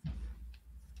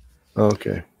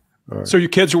 Okay. All right. So your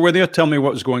kids were with you? Tell me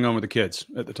what was going on with the kids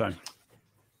at the time.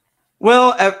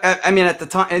 Well, at the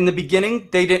time, in the beginning,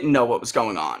 they didn't know what was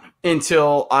going on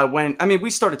until I went. We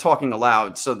started talking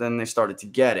aloud, so then they started to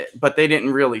get it. But they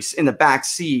didn't really, in the back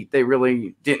seat, they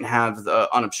really didn't have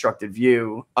the unobstructed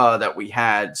view that we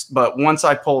had. But once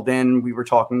I pulled in, we were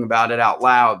talking about it out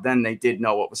loud. Then they did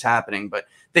know what was happening, but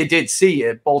they did see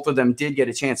it. Both of them did get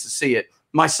a chance to see it.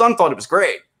 My son thought it was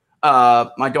great.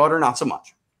 My daughter, not so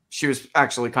much. She was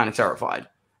actually kind of terrified.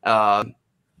 And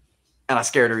I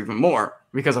scared her even more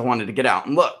because I wanted to get out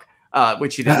and look,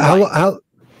 which she didn't.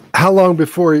 How long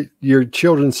before your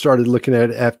children started looking at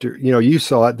it after, you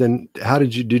saw it? Then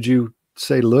did you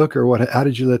say, look, or what? How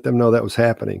did you let them know that was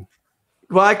happening?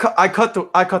 Well, I cut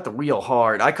the wheel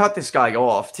hard. I cut this guy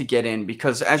off to get in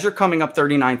because as you're coming up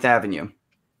 39th Avenue,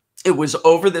 it was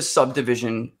over this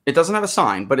subdivision. It doesn't have a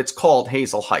sign, but it's called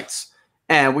Hazel Heights.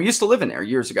 And we used to live in there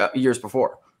years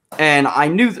before. And I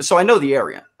knew, so I know the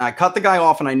area. I cut the guy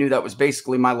off and I knew that was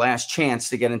basically my last chance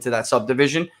to get into that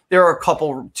subdivision. There are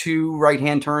two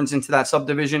right-hand turns into that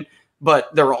subdivision,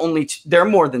 but there are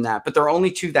more than that, but there are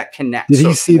only two that connect. Did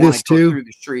he see this too? Through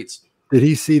the streets. Did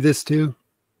he see this too?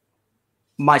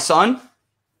 My son?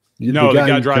 No, the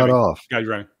guy driving. Cut off. Guy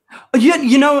driving.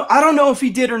 Yeah, I don't know if he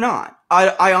did or not.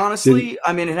 I honestly,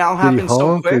 it all happened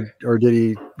so quick. Or did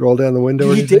he roll down the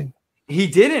window or anything? He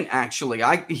didn't actually.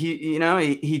 He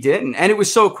didn't, and it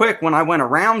was so quick. When I went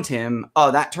around him,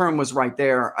 that turn was right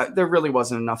there. There really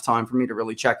wasn't enough time for me to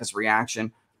really check his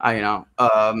reaction. I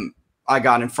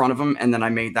got in front of him, and then I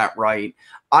made that right.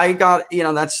 I got,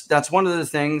 that's one of the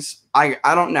things. I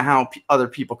don't know how other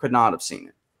people could not have seen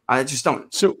it. I just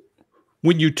don't. So,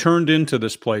 when you turned into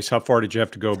this place, how far did you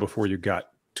have to go before you got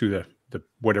to the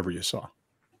whatever you saw?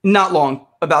 Not long,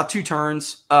 about 2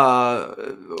 turns.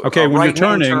 Okay, when you're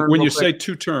turning, when you say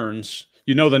 2 turns,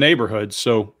 you know the neighborhood.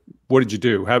 So what did you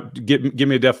do? Give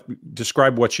me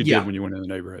describe what you did when you went in the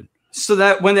neighborhood. So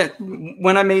that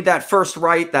when I made that first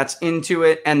right, that's into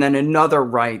it, and then another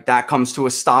right that comes to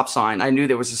a stop sign. I knew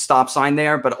there was a stop sign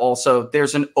there, but also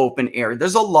there's an open area.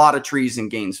 There's a lot of trees in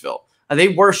Gainesville. They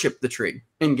worship the tree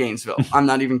in Gainesville. I'm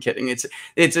not even kidding. It's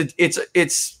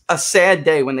a sad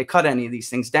day when they cut any of these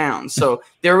things down. So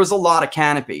there was a lot of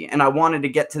canopy, and I wanted to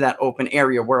get to that open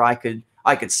area where I could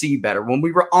see better. When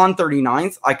we were on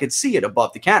 39th, I could see it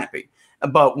above the canopy.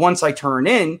 But once I turn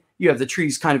in, you have the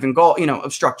trees kind of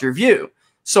obstruct your view.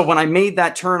 So when I made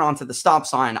that turn onto the stop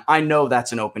sign, I know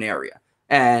that's an open area.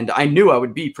 And I knew I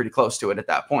would be pretty close to it at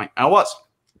that point. And I was.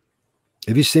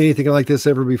 Have you seen anything like this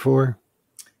ever before?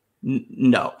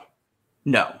 No,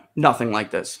 nothing like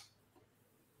this.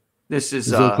 This is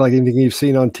Does it look like anything you've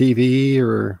seen on TV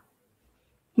or?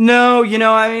 No,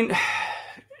 I mean,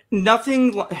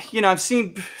 nothing. I've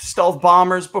seen stealth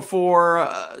bombers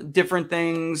before, different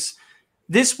things.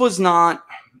 This was not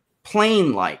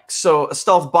plane-like. So a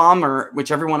stealth bomber,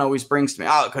 which everyone always brings to me,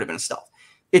 it could have been a stealth.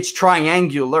 It's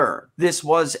triangular. This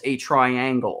was a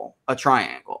triangle.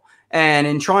 And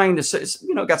in trying to,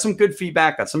 got some good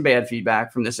feedback, got some bad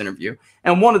feedback from this interview.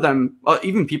 And one of them,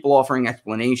 even people offering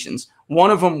explanations, one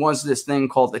of them was this thing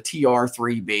called the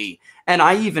TR3B. And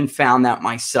I even found that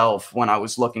myself when I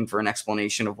was looking for an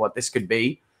explanation of what this could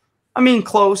be. I mean,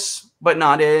 close, but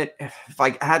not it. If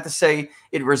I had to say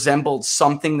it resembled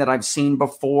something that I've seen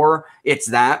before, it's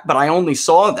that. But I only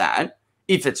saw that.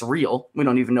 If it's real, we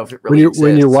don't even know if it really exists.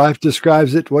 When your wife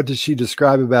describes it, what does she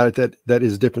describe about it that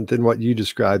is different than what you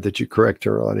described, that you correct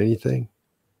her on? Anything?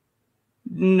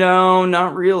 No,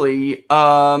 not really.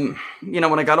 When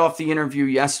I got off the interview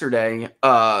yesterday,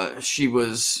 she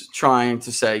was trying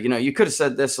to say, you could have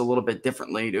said this a little bit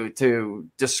differently to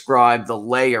describe the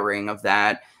layering of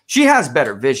that. She has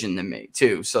better vision than me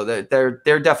too. So that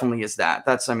there definitely is that.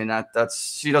 That's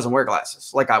she doesn't wear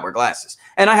glasses like I wear glasses.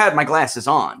 And I had my glasses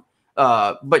on.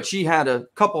 But she had a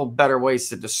couple better ways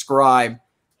to describe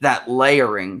that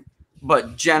layering.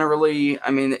 But generally,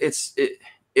 I mean,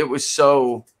 it was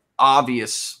so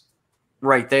obvious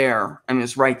right there. I mean,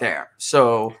 it's right there.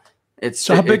 So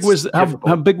how big was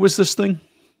this thing?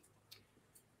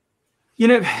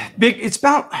 Big. It's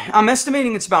about. I'm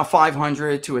estimating it's about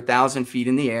 500 to 1,000 feet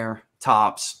in the air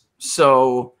tops.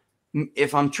 So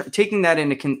if I'm taking that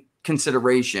into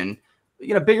consideration,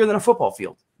 bigger than a football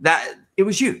field. That it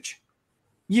was huge.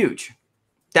 Huge.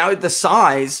 Now, the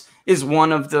size is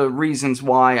one of the reasons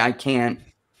why I can't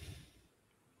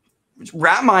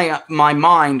wrap my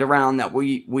mind around that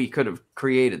we could have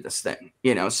created this thing,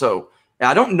 So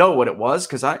I don't know what it was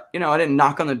because I didn't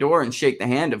knock on the door and shake the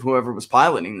hand of whoever was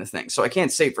piloting the thing. So I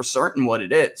can't say for certain what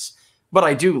it is. But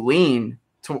I do lean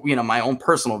to, my own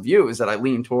personal view is that I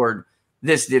lean toward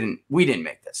we didn't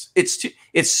make this.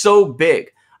 It's so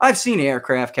big. I've seen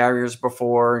aircraft carriers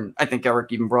before, and I think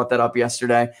Eric even brought that up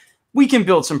yesterday. We can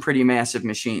build some pretty massive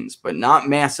machines, but not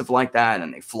massive like that,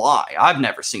 and they fly. I've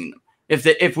never seen them.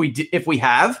 If we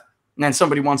have, and then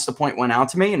somebody wants to point one out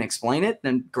to me and explain it,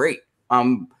 then great.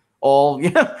 I'm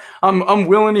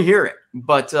willing to hear it.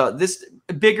 But this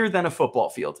bigger than a football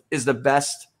field is the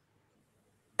best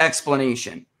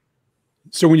explanation.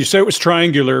 So when you say it was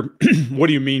triangular, what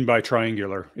do you mean by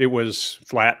triangular? It was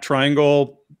flat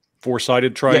triangle,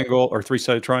 four-sided triangle, or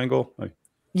three-sided triangle?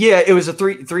 Yeah, it was a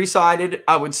three-sided,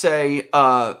 I would say,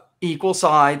 equal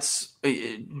sides,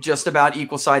 just about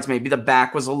equal sides. Maybe the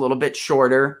back was a little bit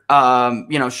shorter,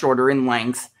 shorter in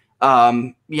length.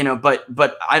 But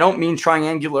I don't mean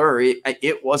triangular.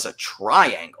 It was a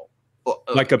triangle.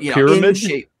 Like a pyramid? In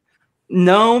shape.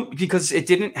 No, because it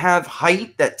didn't have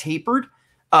height that tapered.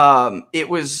 It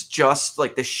was just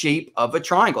like the shape of a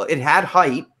triangle. It had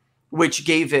height, which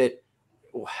gave it,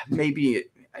 maybe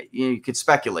you could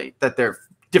speculate that there are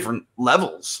different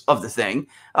levels of the thing.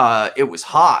 It was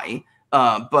high,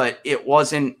 but it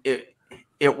wasn't. It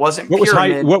wasn't. What was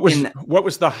height? What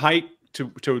was the height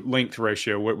to length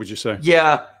ratio? What would you say?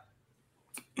 Yeah,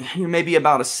 maybe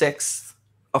about a sixth,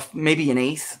 maybe an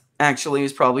eighth. Actually,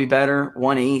 is probably better.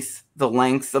 1/8 the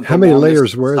length of. How many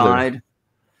layers were there?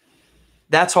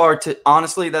 That's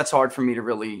hard for me to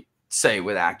really say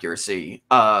with accuracy.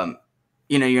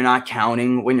 You're not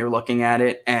counting when you're looking at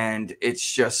it, and it's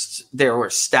just there were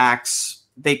stacks.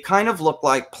 They kind of look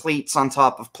like plates on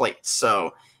top of plates.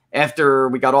 So after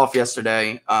we got off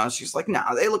yesterday, she's like, "No,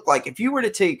 they look like if you were to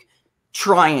take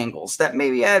triangles that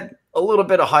maybe had a little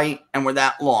bit of height and were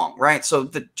that long, right? So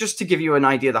just to give you an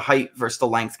idea of the height versus the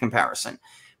length comparison,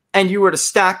 and you were to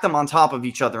stack them on top of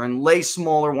each other and lay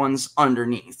smaller ones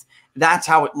underneath, that's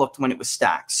how it looked when it was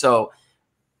stacked. So,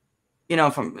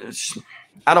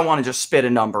 I don't want to just spit a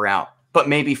number out, but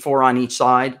maybe 4 on each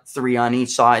side, 3 on each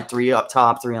side, 3 up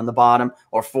top, 3 on the bottom,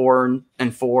 or 4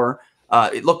 and 4.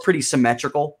 It looked pretty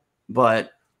symmetrical,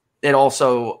 but it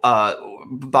also,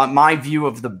 by my view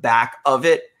of the back of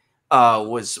it,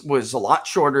 was a lot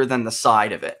shorter than the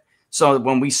side of it. So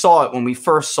when we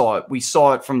first saw it, we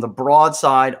saw it from the broad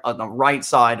side on the right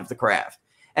side of the craft.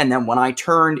 And then when I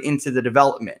turned into the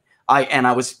development,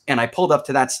 I pulled up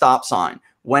to that stop sign.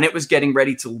 When it was getting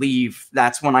ready to leave,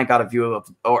 that's when I got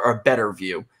a better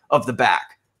view of the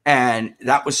back. And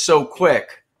that was so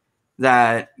quick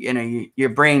that, you know, your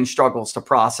brain struggles to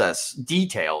process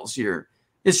details.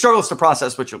 It struggles to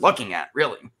process what you're looking at,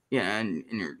 really. Yeah, and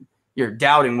you're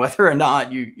doubting whether or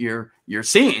not you're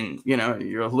seeing, you know,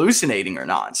 you're hallucinating or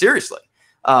not. Seriously.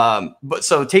 But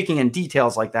so taking in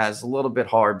details like that is a little bit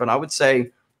hard. But I would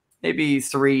say maybe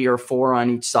 3 or 4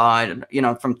 on each side, and you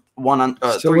know, from 1 on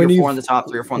So 3 or 4 on the top,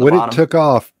 3 or 4 on the when bottom.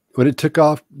 when it took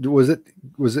off, was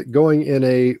it going in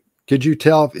a? Could you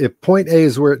tell if point A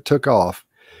is where it took off,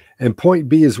 and point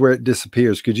B is where it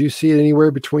disappears? Could you see it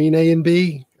anywhere between A and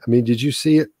B? I mean, did you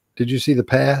see it? Did you see the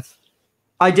path?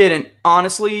 I didn't,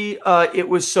 honestly. It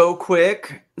was so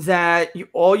quick that you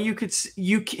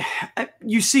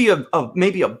see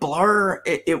maybe a blur.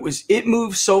 It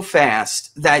moves so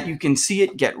fast that you can see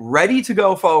it get ready to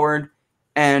go forward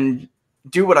and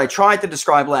do what I tried to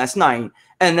describe last night,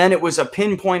 and then it was a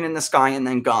pinpoint in the sky and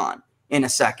then gone in a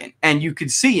second, and you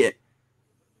could see it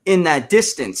in that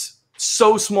distance,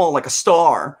 so small, like a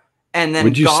star, and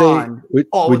then gone.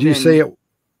 Would you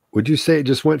say it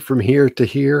just went from here to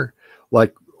here?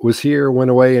 Like was here,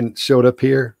 went away, and showed up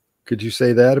here? Could you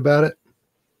say that about it?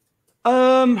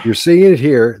 You're seeing it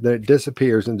here, then it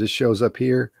disappears and just shows up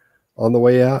here on the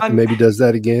way out, and maybe does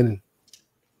that again.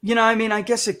 You know, I mean, I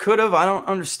guess it could have. I don't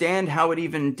understand how it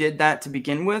even did that to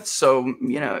begin with. So,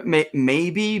 you know,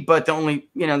 maybe, but the only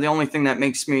thing that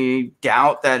makes me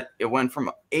doubt that it went from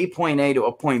a point A to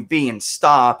a point B and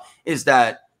stop is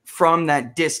that from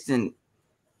that distant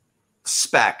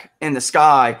speck in the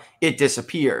sky, it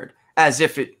disappeared. As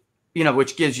if it, you know,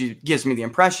 which gives me the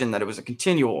impression that it was a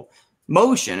continual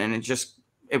motion, and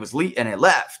it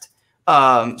left.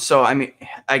 So I mean,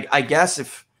 I guess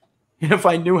if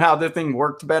I knew how the thing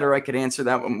worked better, I could answer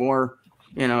that with more,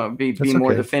 you know, be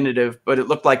more definitive. But it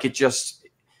looked like it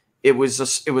was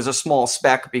a small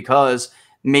speck, because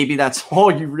maybe that's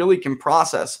all you really can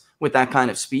process with that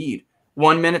kind of speed.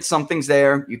 1 minute something's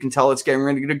there, you can tell it's getting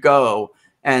ready to go,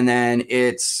 and then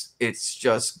it's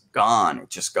just gone. It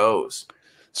just goes.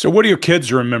 So what do your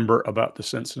kids remember about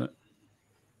this incident?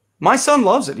 My son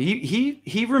loves it.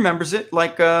 He remembers it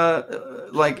like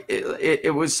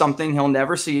it was something he'll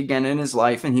never see again in his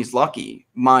life, and he's lucky.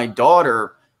 My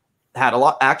daughter had a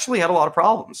lot of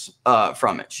problems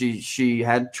from it. She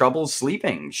had trouble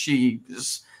sleeping. She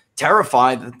was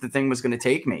terrified that the thing was going to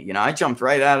take me. You know, I jumped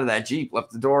right out of that Jeep,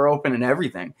 left the door open and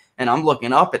everything, and I'm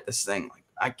looking up at this thing like,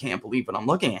 I can't believe what I'm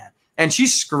looking at. And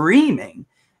she's screaming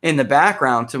in the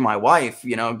background to my wife,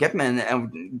 you know, get me in,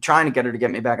 and trying to get her to get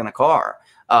me back in the car.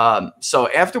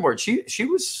 So afterwards, she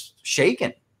was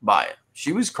shaken by it.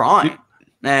 She was crying,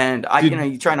 and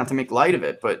you try not to make light of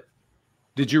it, but.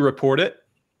 Did you report it?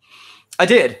 I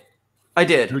did.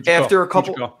 After a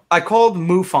couple, I called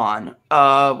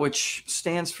MUFON, which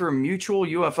stands for Mutual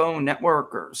UFO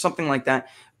Network or something like that.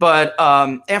 But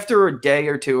after a day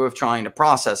or two of trying to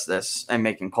process this and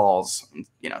making calls,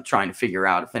 you know, trying to figure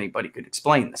out if anybody could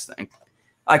explain this thing,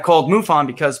 I called MUFON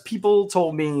because people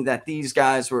told me that these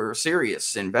guys were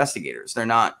serious investigators. They're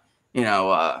not, you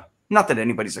know, not that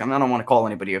anybody's, I don't want to call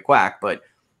anybody a quack, but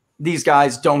these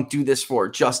guys don't do this for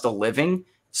just a living.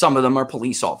 Some of them are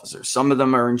police officers. Some of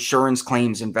them are insurance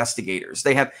claims investigators.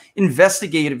 They have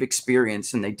investigative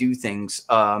experience, and they do things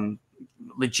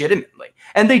legitimately.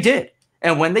 And they did.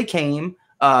 And when they came,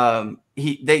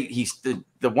 he's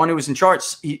the one who was in charge.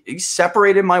 He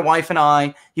separated my wife and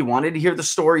I. He wanted to hear the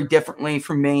story differently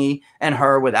from me and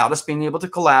her without us being able to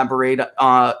collaborate,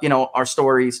 you know, our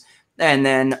stories. And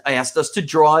then I asked us to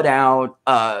draw it out,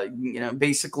 you know,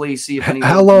 basically see if any.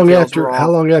 How long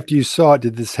after you saw it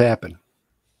did this happen?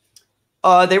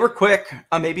 They were quick.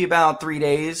 Maybe about 3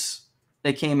 days.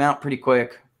 They came out pretty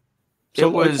quick. So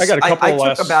it was. I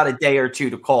took about a day or two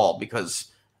to call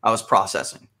because I was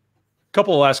processing. A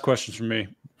couple of last questions from me.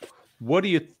 What do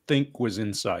you think was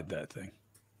inside that thing?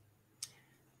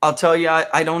 I'll tell you,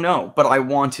 I don't know, but I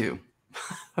want to.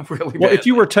 Really. Well, if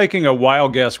you were taking a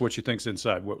wild guess, what you think's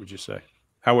inside, what would you say?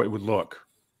 How it would look,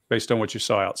 based on what you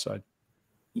saw outside?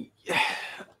 You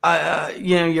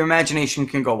know, your imagination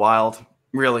can go wild.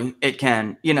 Really, it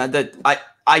can. You know, that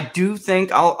I do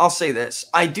think I'll say this.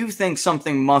 I do think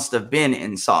something must have been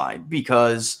inside,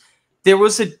 because there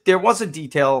was a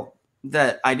detail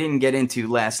that I didn't get into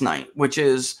last night, which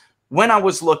is when I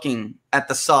was looking at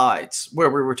the sides where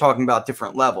we were talking about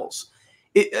different levels,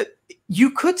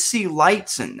 you could see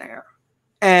lights in there.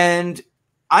 And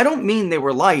I don't mean they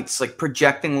were lights like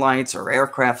projecting lights or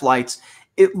aircraft lights.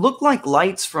 It looked like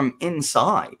lights from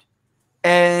inside.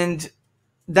 And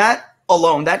that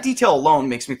detail alone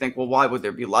makes me think, well, why would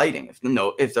there be lighting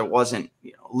if there wasn't,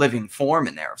 you know, living form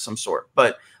in there of some sort?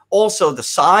 But also the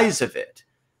size of it.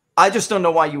 I just don't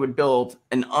know why you would build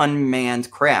an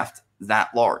unmanned craft that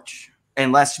large,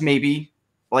 unless maybe,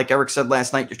 like Eric said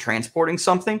last night, you're transporting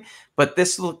something. But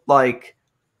this looked like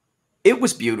it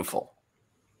was beautiful.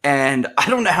 And I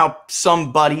don't know how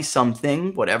somebody,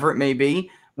 something, whatever it may be,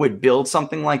 would build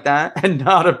something like that and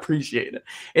not appreciate it.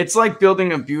 It's like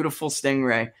building a beautiful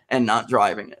Stingray and not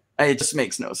driving it. It just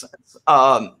makes no sense.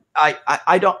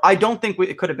 I don't think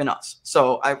it could have been us.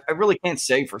 So I really can't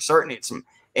say for certain it's some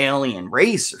alien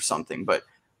race or something, but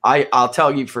I'll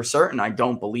tell you for certain, I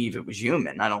don't believe it was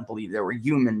human. I don't believe there were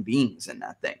human beings in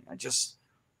that thing.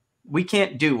 We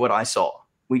can't do what I saw.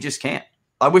 We just can't.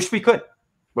 I wish we could,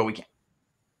 but we can't.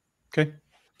 Okay.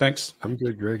 Thanks. I'm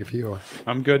good, Greg, if you are.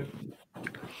 I'm good.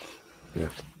 Yeah.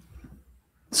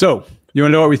 So you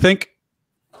want to know what we think?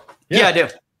 Yeah, I do.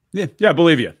 Yeah, I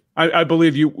believe you. I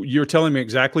believe you. You're telling me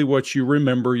exactly what you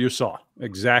remember you saw.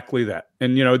 Exactly that.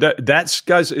 And you know that's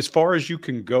guys, as far as you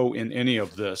can go in any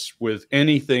of this with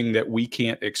anything that we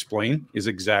can't explain is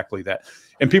exactly that.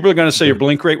 And people are going to say your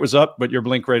blink rate was up, but your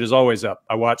blink rate is always up.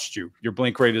 I watched you. Your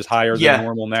blink rate is higher than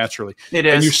normal naturally. It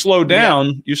is. And you slowed down.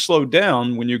 Yeah. You slowed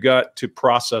down when you got to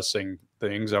processing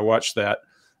things. I watched that.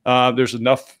 There's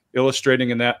enough illustrating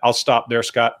in that. I'll stop there,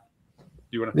 Scott.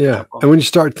 You want to? Yeah. And when you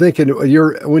start thinking, when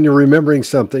you're remembering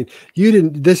something,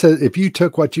 if you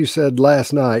took what you said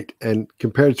last night and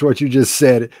compared it to what you just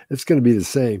said, it's going to be the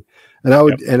same. And I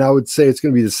would say it's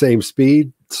going to be the same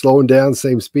speed, slowing down,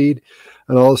 same speed,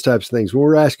 and all those types of things. When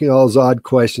we're asking all those odd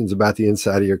questions about the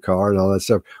inside of your car and all that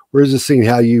stuff, we're just seeing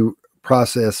how you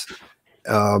process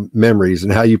memories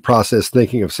and how you process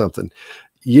thinking of something.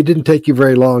 It didn't take you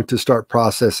very long to start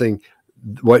processing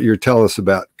what you're telling us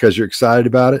about because you're excited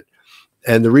about it.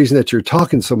 And the reason that you're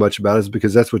talking so much about it is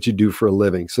because that's what you do for a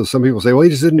living. So some people say, well, he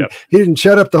didn't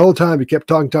shut up the whole time. He kept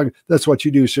talking. That's what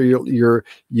you do. So you're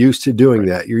used to doing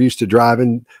that. You're used to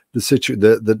driving the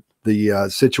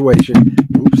situation.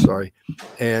 Oops, sorry.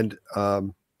 And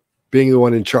being the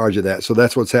one in charge of that. So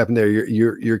that's what's happened there.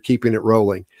 You're keeping it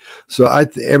rolling. So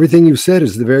everything you've said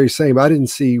is the very same. I didn't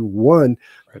see one.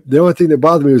 The only thing that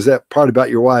bothered me was that part about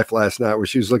your wife last night where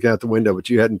she was looking out the window, but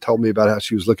you hadn't told me about how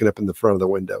she was looking up in the front of the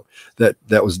window. That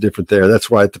was different there. That's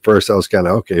why at the first I was kind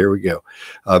of, okay, here we go.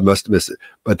 I must have missed it.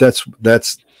 But that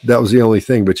was the only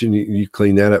thing, but you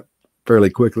cleaned that up fairly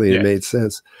quickly and it made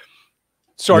sense.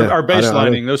 So our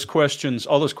baselining, those questions,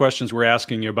 all those questions we're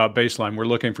asking you about baseline, we're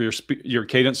looking for your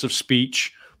cadence of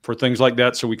speech, for things like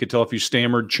that, so we could tell if you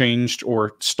stammered, changed,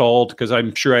 or stalled, because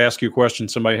I'm sure I asked you a question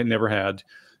somebody had never had.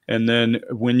 And then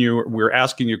when we're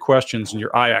asking you questions and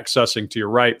your eye accessing to your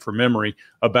right for memory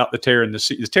about the tear in the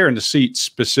seat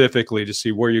specifically to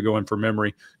see where you're going for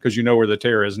memory, because you know where the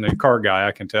tear is. And a car guy,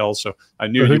 I can tell. So I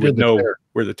knew you would know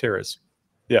where the tear is.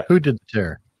 Yeah. Who did the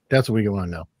tear? That's what we want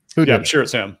to know. Who did I'm sure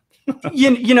it's him.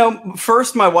 you know,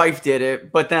 first my wife did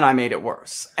it, but then I made it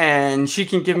worse. And she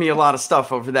can give me a lot of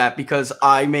stuff over that because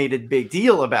I made a big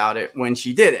deal about it when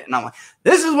she did it. And I'm like,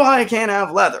 this is why I can't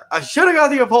have leather. I should have got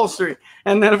the upholstery.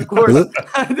 And then, of course,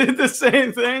 I did the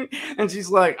same thing. And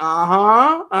she's like,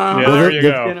 Yeah, there you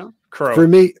go. You know? Crow. For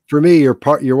me,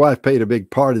 your wife played a big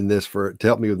part in this to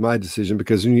help me with my decision,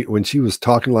 because when she was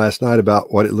talking last night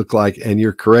about what it looked like and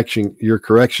your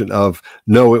correction of,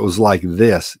 no, it was like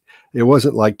this. It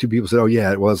wasn't like two people said, oh,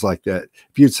 yeah, it was like that.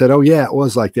 If you'd said, oh, yeah, it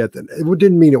was like that, then it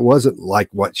didn't mean it wasn't like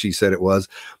what she said it was,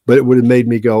 but it would have made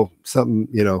me go something,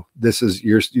 you know, this is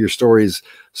your story's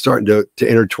starting to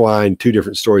intertwine two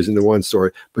different stories into one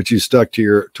story, but you stuck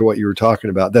to what you were talking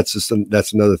about. That's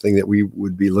another thing that we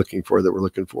would be looking for, that we're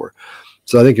looking for.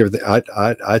 So I think everything,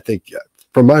 I think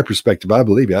from my perspective, I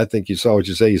believe you. I think you saw what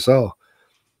you say you saw.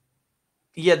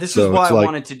 Yeah, this is why I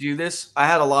wanted to do this. I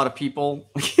had a lot of people,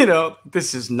 you know,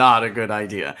 this is not a good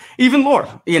idea. Even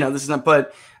Laura, you know, this is not,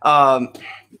 but,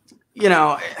 you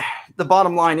know, the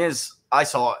bottom line is I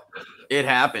saw it. It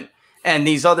happened. And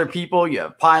these other people, you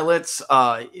have pilots.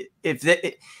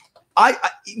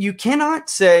 You cannot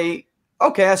say,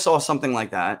 okay, I saw something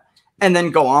like that, and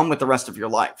then go on with the rest of your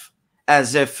life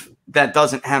as if that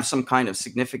doesn't have some kind of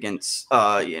significance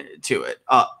to it.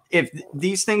 If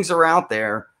these things are out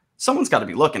there, someone's got to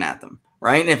be looking at them,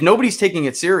 right? And if nobody's taking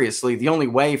it seriously, the only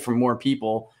way for more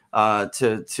people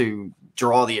to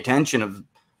draw the attention of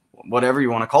whatever you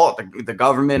want to call it, the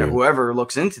government or whoever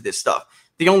looks into this stuff,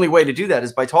 the only way to do that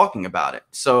is by talking about it.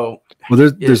 So,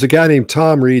 well, there's a guy named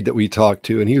Tom Reed that we talked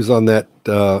to, and he was on that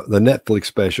the Netflix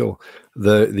special,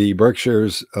 the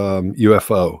Berkshire's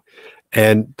UFO.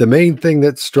 And the main thing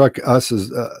that struck us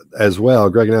as well,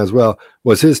 Greg and I as well,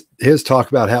 was his talk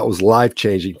about how it was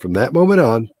life-changing. From that moment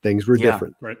on, things were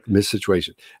different in this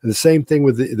situation. And the same thing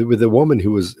with the woman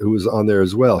who was on there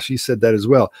as well. She said that as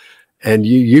well. And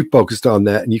you focused on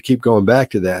that, and you keep going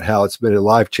back to that, how it's been a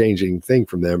life-changing thing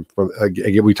from them. From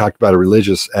again, we talked about a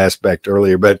religious aspect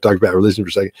earlier, but talked about religion for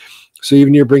a second. So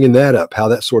even you're bringing that up, how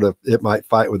that sort of, it might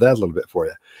fight with that a little bit for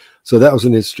you. So that was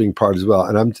an interesting part as well.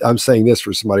 And I'm saying this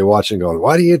for somebody watching, going,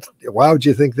 why would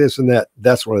you think this and that?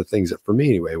 That's one of the things that for me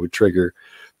anyway would trigger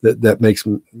that makes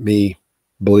me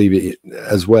believe it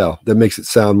as well. That makes it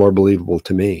sound more believable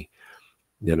to me,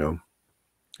 you know.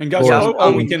 And guys,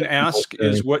 all we can ask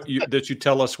is that you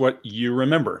tell us what you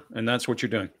remember, and that's what you're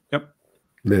doing. Yep.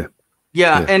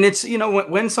 Yeah. And it's, you know,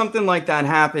 when something like that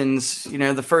happens, you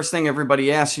know, the first thing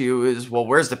everybody asks you is, well,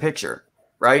 where's the picture,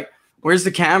 right? Where's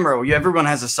the camera? Everyone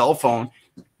has a cell phone.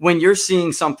 When you're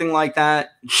seeing something like that,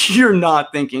 you're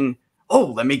not thinking, oh,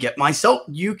 let me get myself.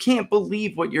 You can't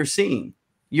believe what you're seeing.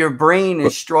 Your brain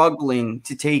is struggling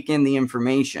to take in the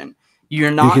information.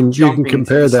 You're not jumping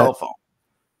to the cell phone.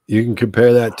 You can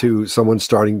compare that to someone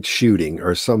starting shooting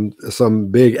or some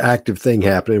big active thing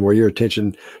happening where your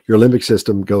attention, your limbic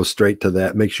system goes straight to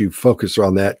that, makes you focus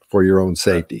on that for your own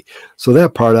safety. So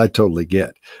that part I totally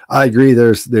get. I agree.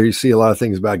 There you see a lot of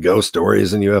things about ghost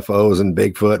stories and UFOs and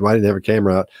Bigfoot. Why didn't they have a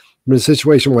camera out? In the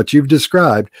situation, what you've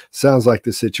described sounds like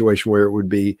the situation where it would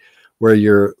be, where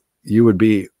you would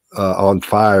be on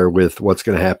fire with what's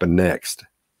going to happen next.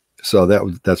 So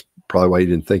that's probably why you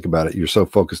didn't think about it. You're so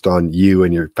focused on you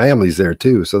and your family's there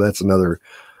too. So that's another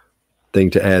thing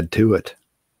to add to it,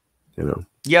 you know?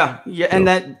 Yeah. So. And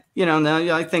that, you know, now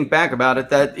I think back about it,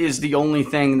 that is the only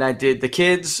thing that did the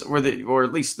kids or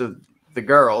at least the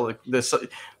girl,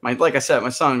 like I said, my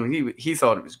son, he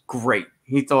thought it was great.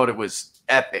 He thought it was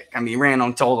epic. I mean, he ran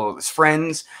and told all his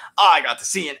friends, I got to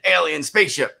see an alien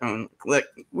spaceship. And look,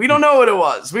 we don't know what it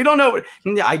was. We don't know what.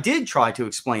 I did try to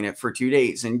explain it for 2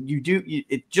 days, and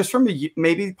it just from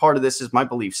maybe part of this is my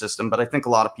belief system, but I think a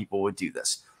lot of people would do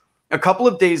this. A couple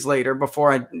of days later,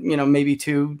 before I, you know, maybe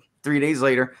 2-3 days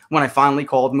later, when I finally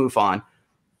called MUFON,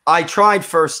 I tried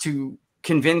first to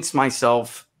convince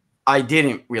myself I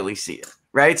didn't really see it.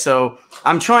 Right. So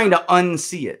I'm trying to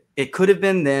unsee it. It could have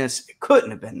been this. It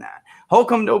couldn't have been that. How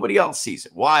come nobody else sees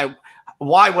it? Why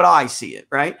would I see it?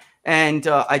 Right. And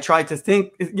I tried to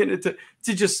think, you know, to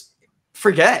just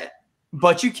forget,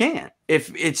 but you can't.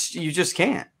 You just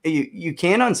can't. You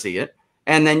can't unsee it.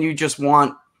 And then you just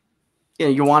want, you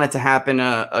know, you want it to happen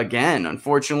again.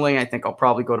 Unfortunately, I think I'll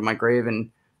probably go to my grave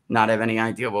and not have any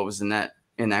idea what was in that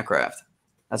craft.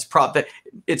 That's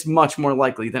it's much more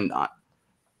likely than not.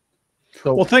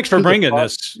 So, well, thanks for bringing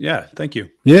this. Yeah, thank you.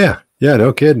 Yeah,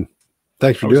 no kidding.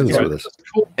 Thanks for doing this with us.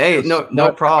 Hey,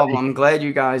 no problem. I'm glad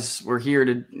you guys were here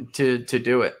to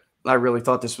do it. I really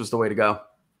thought this was the way to go.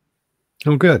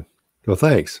 Oh, good. Well,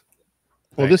 thanks.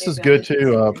 Well, this is good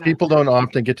too. People don't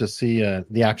often get to see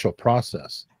the actual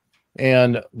process,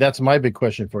 and that's my big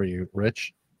question for you,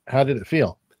 Rich. How did it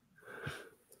feel?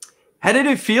 How did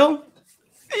it feel?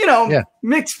 You know,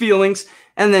 mixed feelings.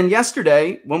 And then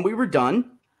yesterday, when we were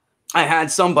done, I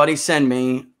had somebody send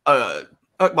me, well,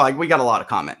 we got a lot of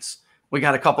comments. We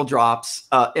got a couple drops.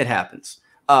 It happens.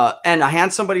 And I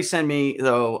had somebody send me,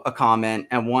 though, a comment,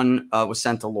 and one was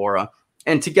sent to Laura.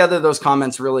 And together, those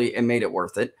comments it made it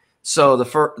worth it. So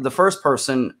the first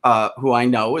person who I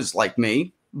know is like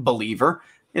me, believer,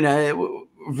 you know,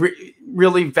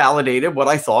 really validated what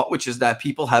I thought, which is that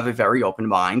people have a very open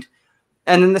mind.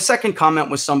 And then the second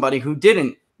comment was somebody who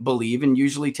didn't believe, and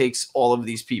usually takes all of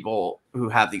these people who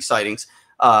have these sightings,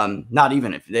 not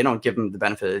even if they don't give them the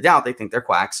benefit of the doubt, they think they're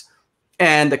quacks.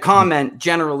 And the comment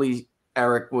generally,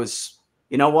 Eric, was,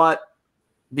 you know what,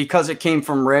 because it came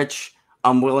from Rich,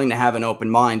 I'm willing to have an open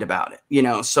mind about it. You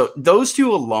know, so those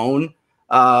two alone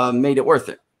made it worth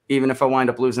it, even if I wind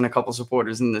up losing a couple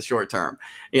supporters in the short term.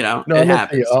 You know, it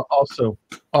happens.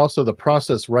 Also the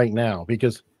process right now,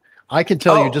 because I can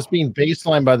tell you, just being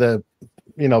baseline by the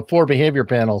 4 behavior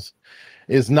panels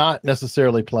is not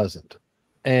necessarily pleasant.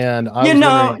 And I was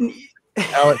wondering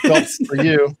how it felt for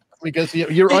you, because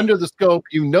you're under the scope,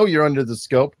 you're under the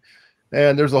scope,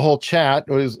 and there's a whole chat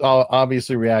was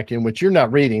obviously reacting, which you're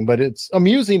not reading, but it's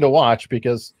amusing to watch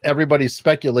because everybody's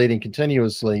speculating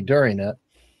continuously during it.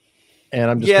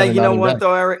 And I'm just you know what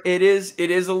though, Eric, it is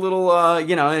a little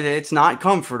it's not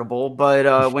comfortable,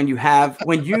 but when you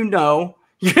know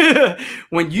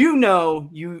when you know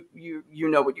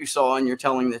what you saw and you're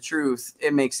telling the truth,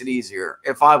 it makes it easier.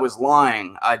 If I was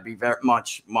lying, I'd be very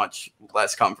much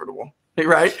less comfortable,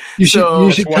 right? You should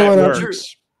come on our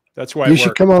show. That's why you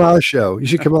should come on our show. You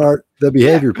should come on the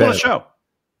behavior panel. Show.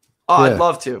 Oh, I'd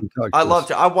love to. I love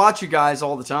to. I watch you guys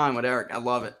all the time with Eric. I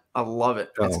love it.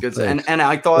 It's good. Thanks. And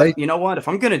I thought, you know what? If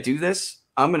I'm going to do this,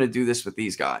 I'm going to do this with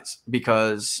these guys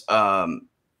because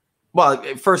Well,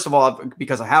 first of all,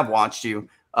 because I have watched you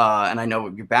and I know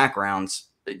your backgrounds,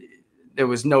 there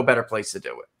was no better place to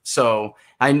do it. So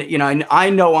I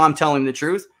know I'm telling the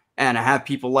truth, and I have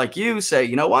people like you say,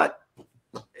 you know what,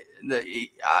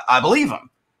 I believe him.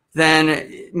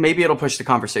 Then maybe it'll push the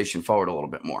conversation forward a little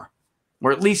bit more,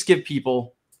 or at least give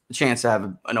people a chance to have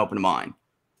an open mind.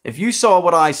 If you saw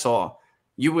what I saw,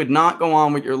 you would not go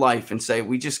on with your life and say,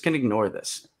 we just can ignore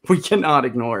this. We cannot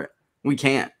ignore it. We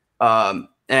can't.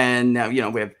 And now,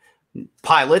 we have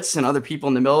pilots and other people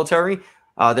in the military.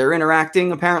 They're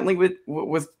interacting apparently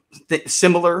with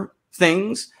similar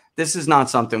things. This is not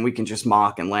something we can just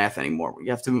mock and laugh anymore. We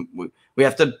have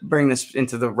to bring this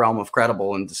into the realm of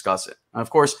credible and discuss it. And of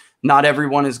course, not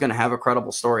everyone is going to have a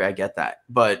credible story. I get that,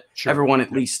 but everyone,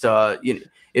 at least,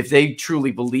 if they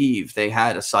truly believe they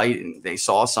had a sighting, they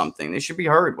saw something, they should be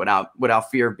heard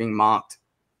without fear of being mocked.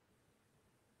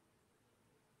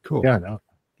 Cool. Yeah. No.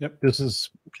 Yep. This is.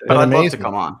 But I'd amazing. love to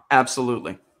come on.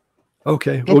 Absolutely.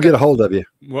 Okay. We'll get a hold of you.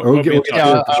 We'll get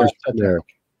there.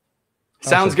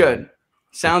 Sounds good.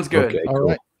 Sounds good. Okay, All cool.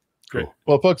 right. Great.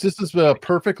 Well, folks, this is a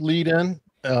perfect lead in.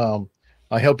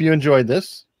 I hope you enjoyed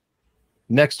this.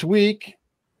 Next week,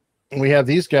 we have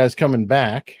these guys coming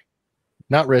back.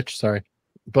 Not Rich, sorry,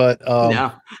 but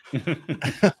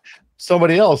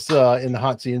somebody else in the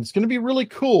hot seat. And it's going to be really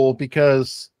cool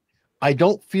because I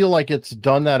don't feel like it's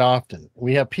done that often.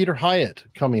 We have Peter Hyatt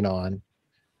coming on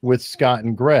with Scott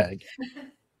and Greg.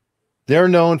 They're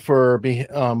known for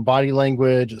body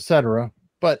language, etc.,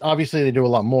 but obviously they do a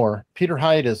lot more. Peter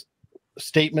Hyatt is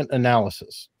statement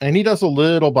analysis, and he does a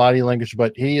little body language,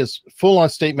 but he is full on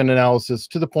statement analysis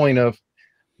to the point of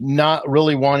not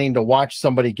really wanting to watch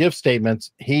somebody give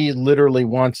statements. He literally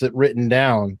wants it written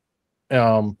down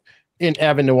in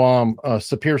Avignon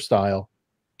Sapir style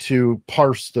to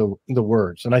parse the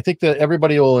words. And I think that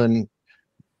everybody will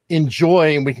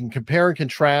enjoy, and we can compare and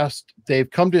contrast. They've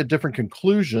come to different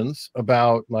conclusions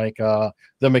about the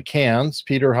McCanns.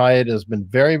 Peter Hyatt has been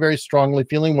very, very strongly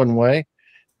feeling one way.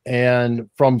 And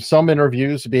from some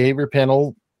interviews, the behavior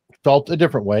panel felt a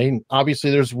different way. And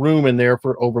obviously there's room in there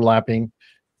for overlapping,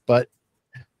 but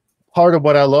part of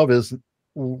what I love is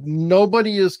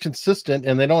nobody is consistent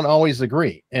and they don't always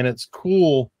agree. And it's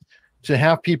cool to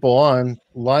have people on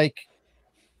like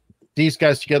these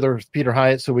guys together with Peter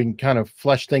Hyatt so we can kind of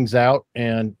flesh things out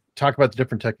and talk about the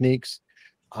different techniques.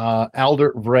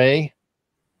 Aldert Vray,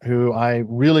 who I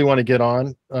really want to get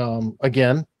on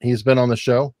again. He's been on the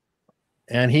show,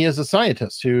 and he is a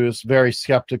scientist who is very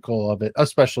skeptical of it,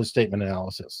 especially statement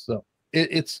analysis. So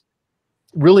it's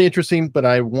really interesting, but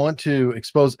I want to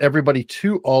expose everybody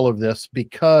to all of this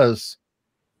because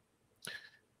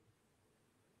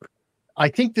I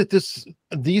think that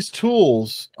these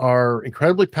tools are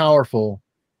incredibly powerful,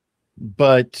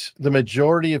 but the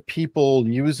majority of people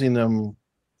using them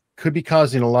could be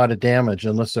causing a lot of damage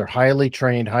unless they're highly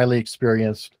trained, highly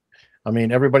experienced. I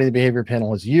mean, everybody in the behavior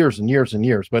panel has years and years and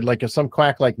years, but like if some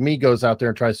quack like me goes out there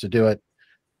and tries to do it,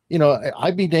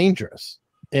 I'd be dangerous.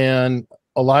 And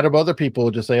a lot of other people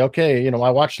would just say, okay, I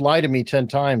watched Lie to Me 10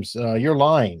 times. You're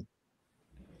lying.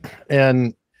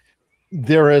 And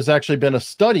there has actually been a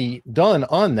study done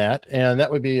on that, and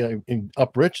that would be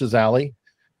up Rich's alley,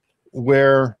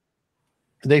 where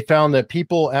they found that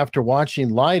people after watching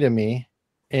Lie to Me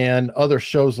and other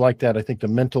shows like that, I think The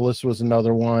Mentalist was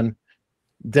another one,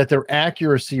 that their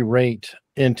accuracy rate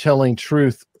in telling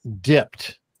truth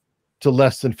dipped to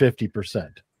less than 50%.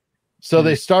 So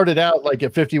they started out like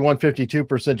at 51,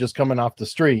 52% just coming off the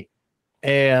street.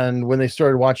 And when they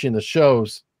started watching the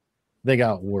shows, they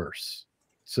got worse.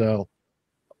 So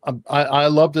I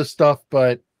love this stuff,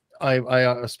 but I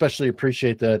especially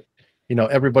appreciate that,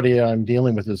 everybody I'm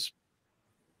dealing with is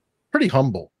pretty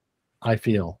humble, I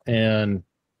feel, and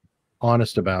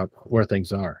honest about where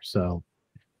things are. So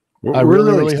we're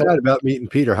really excited about meeting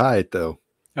Peter Hyatt, though.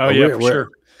 Oh, yeah, for sure.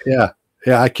 Yeah.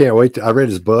 I can't wait. I read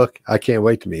his book. I can't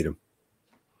wait to meet him.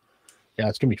 Yeah,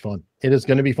 it's going to be fun. It is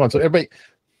going to be fun. So everybody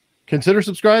consider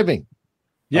subscribing.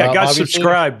 Yeah, guys,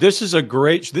 subscribe. This is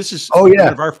one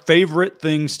of our favorite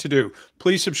things to do.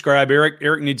 Please subscribe.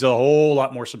 Eric needs a whole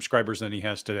lot more subscribers than he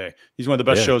has today. He's one of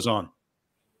the best shows on.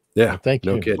 Yeah, thank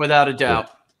you. Kidding. Without a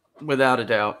doubt. Yeah. Without a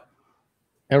doubt.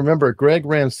 And remember, Greg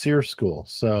ran Sears School,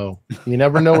 so you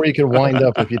never know where you can wind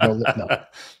up if you don't know.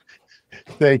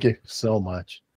 Thank you so much.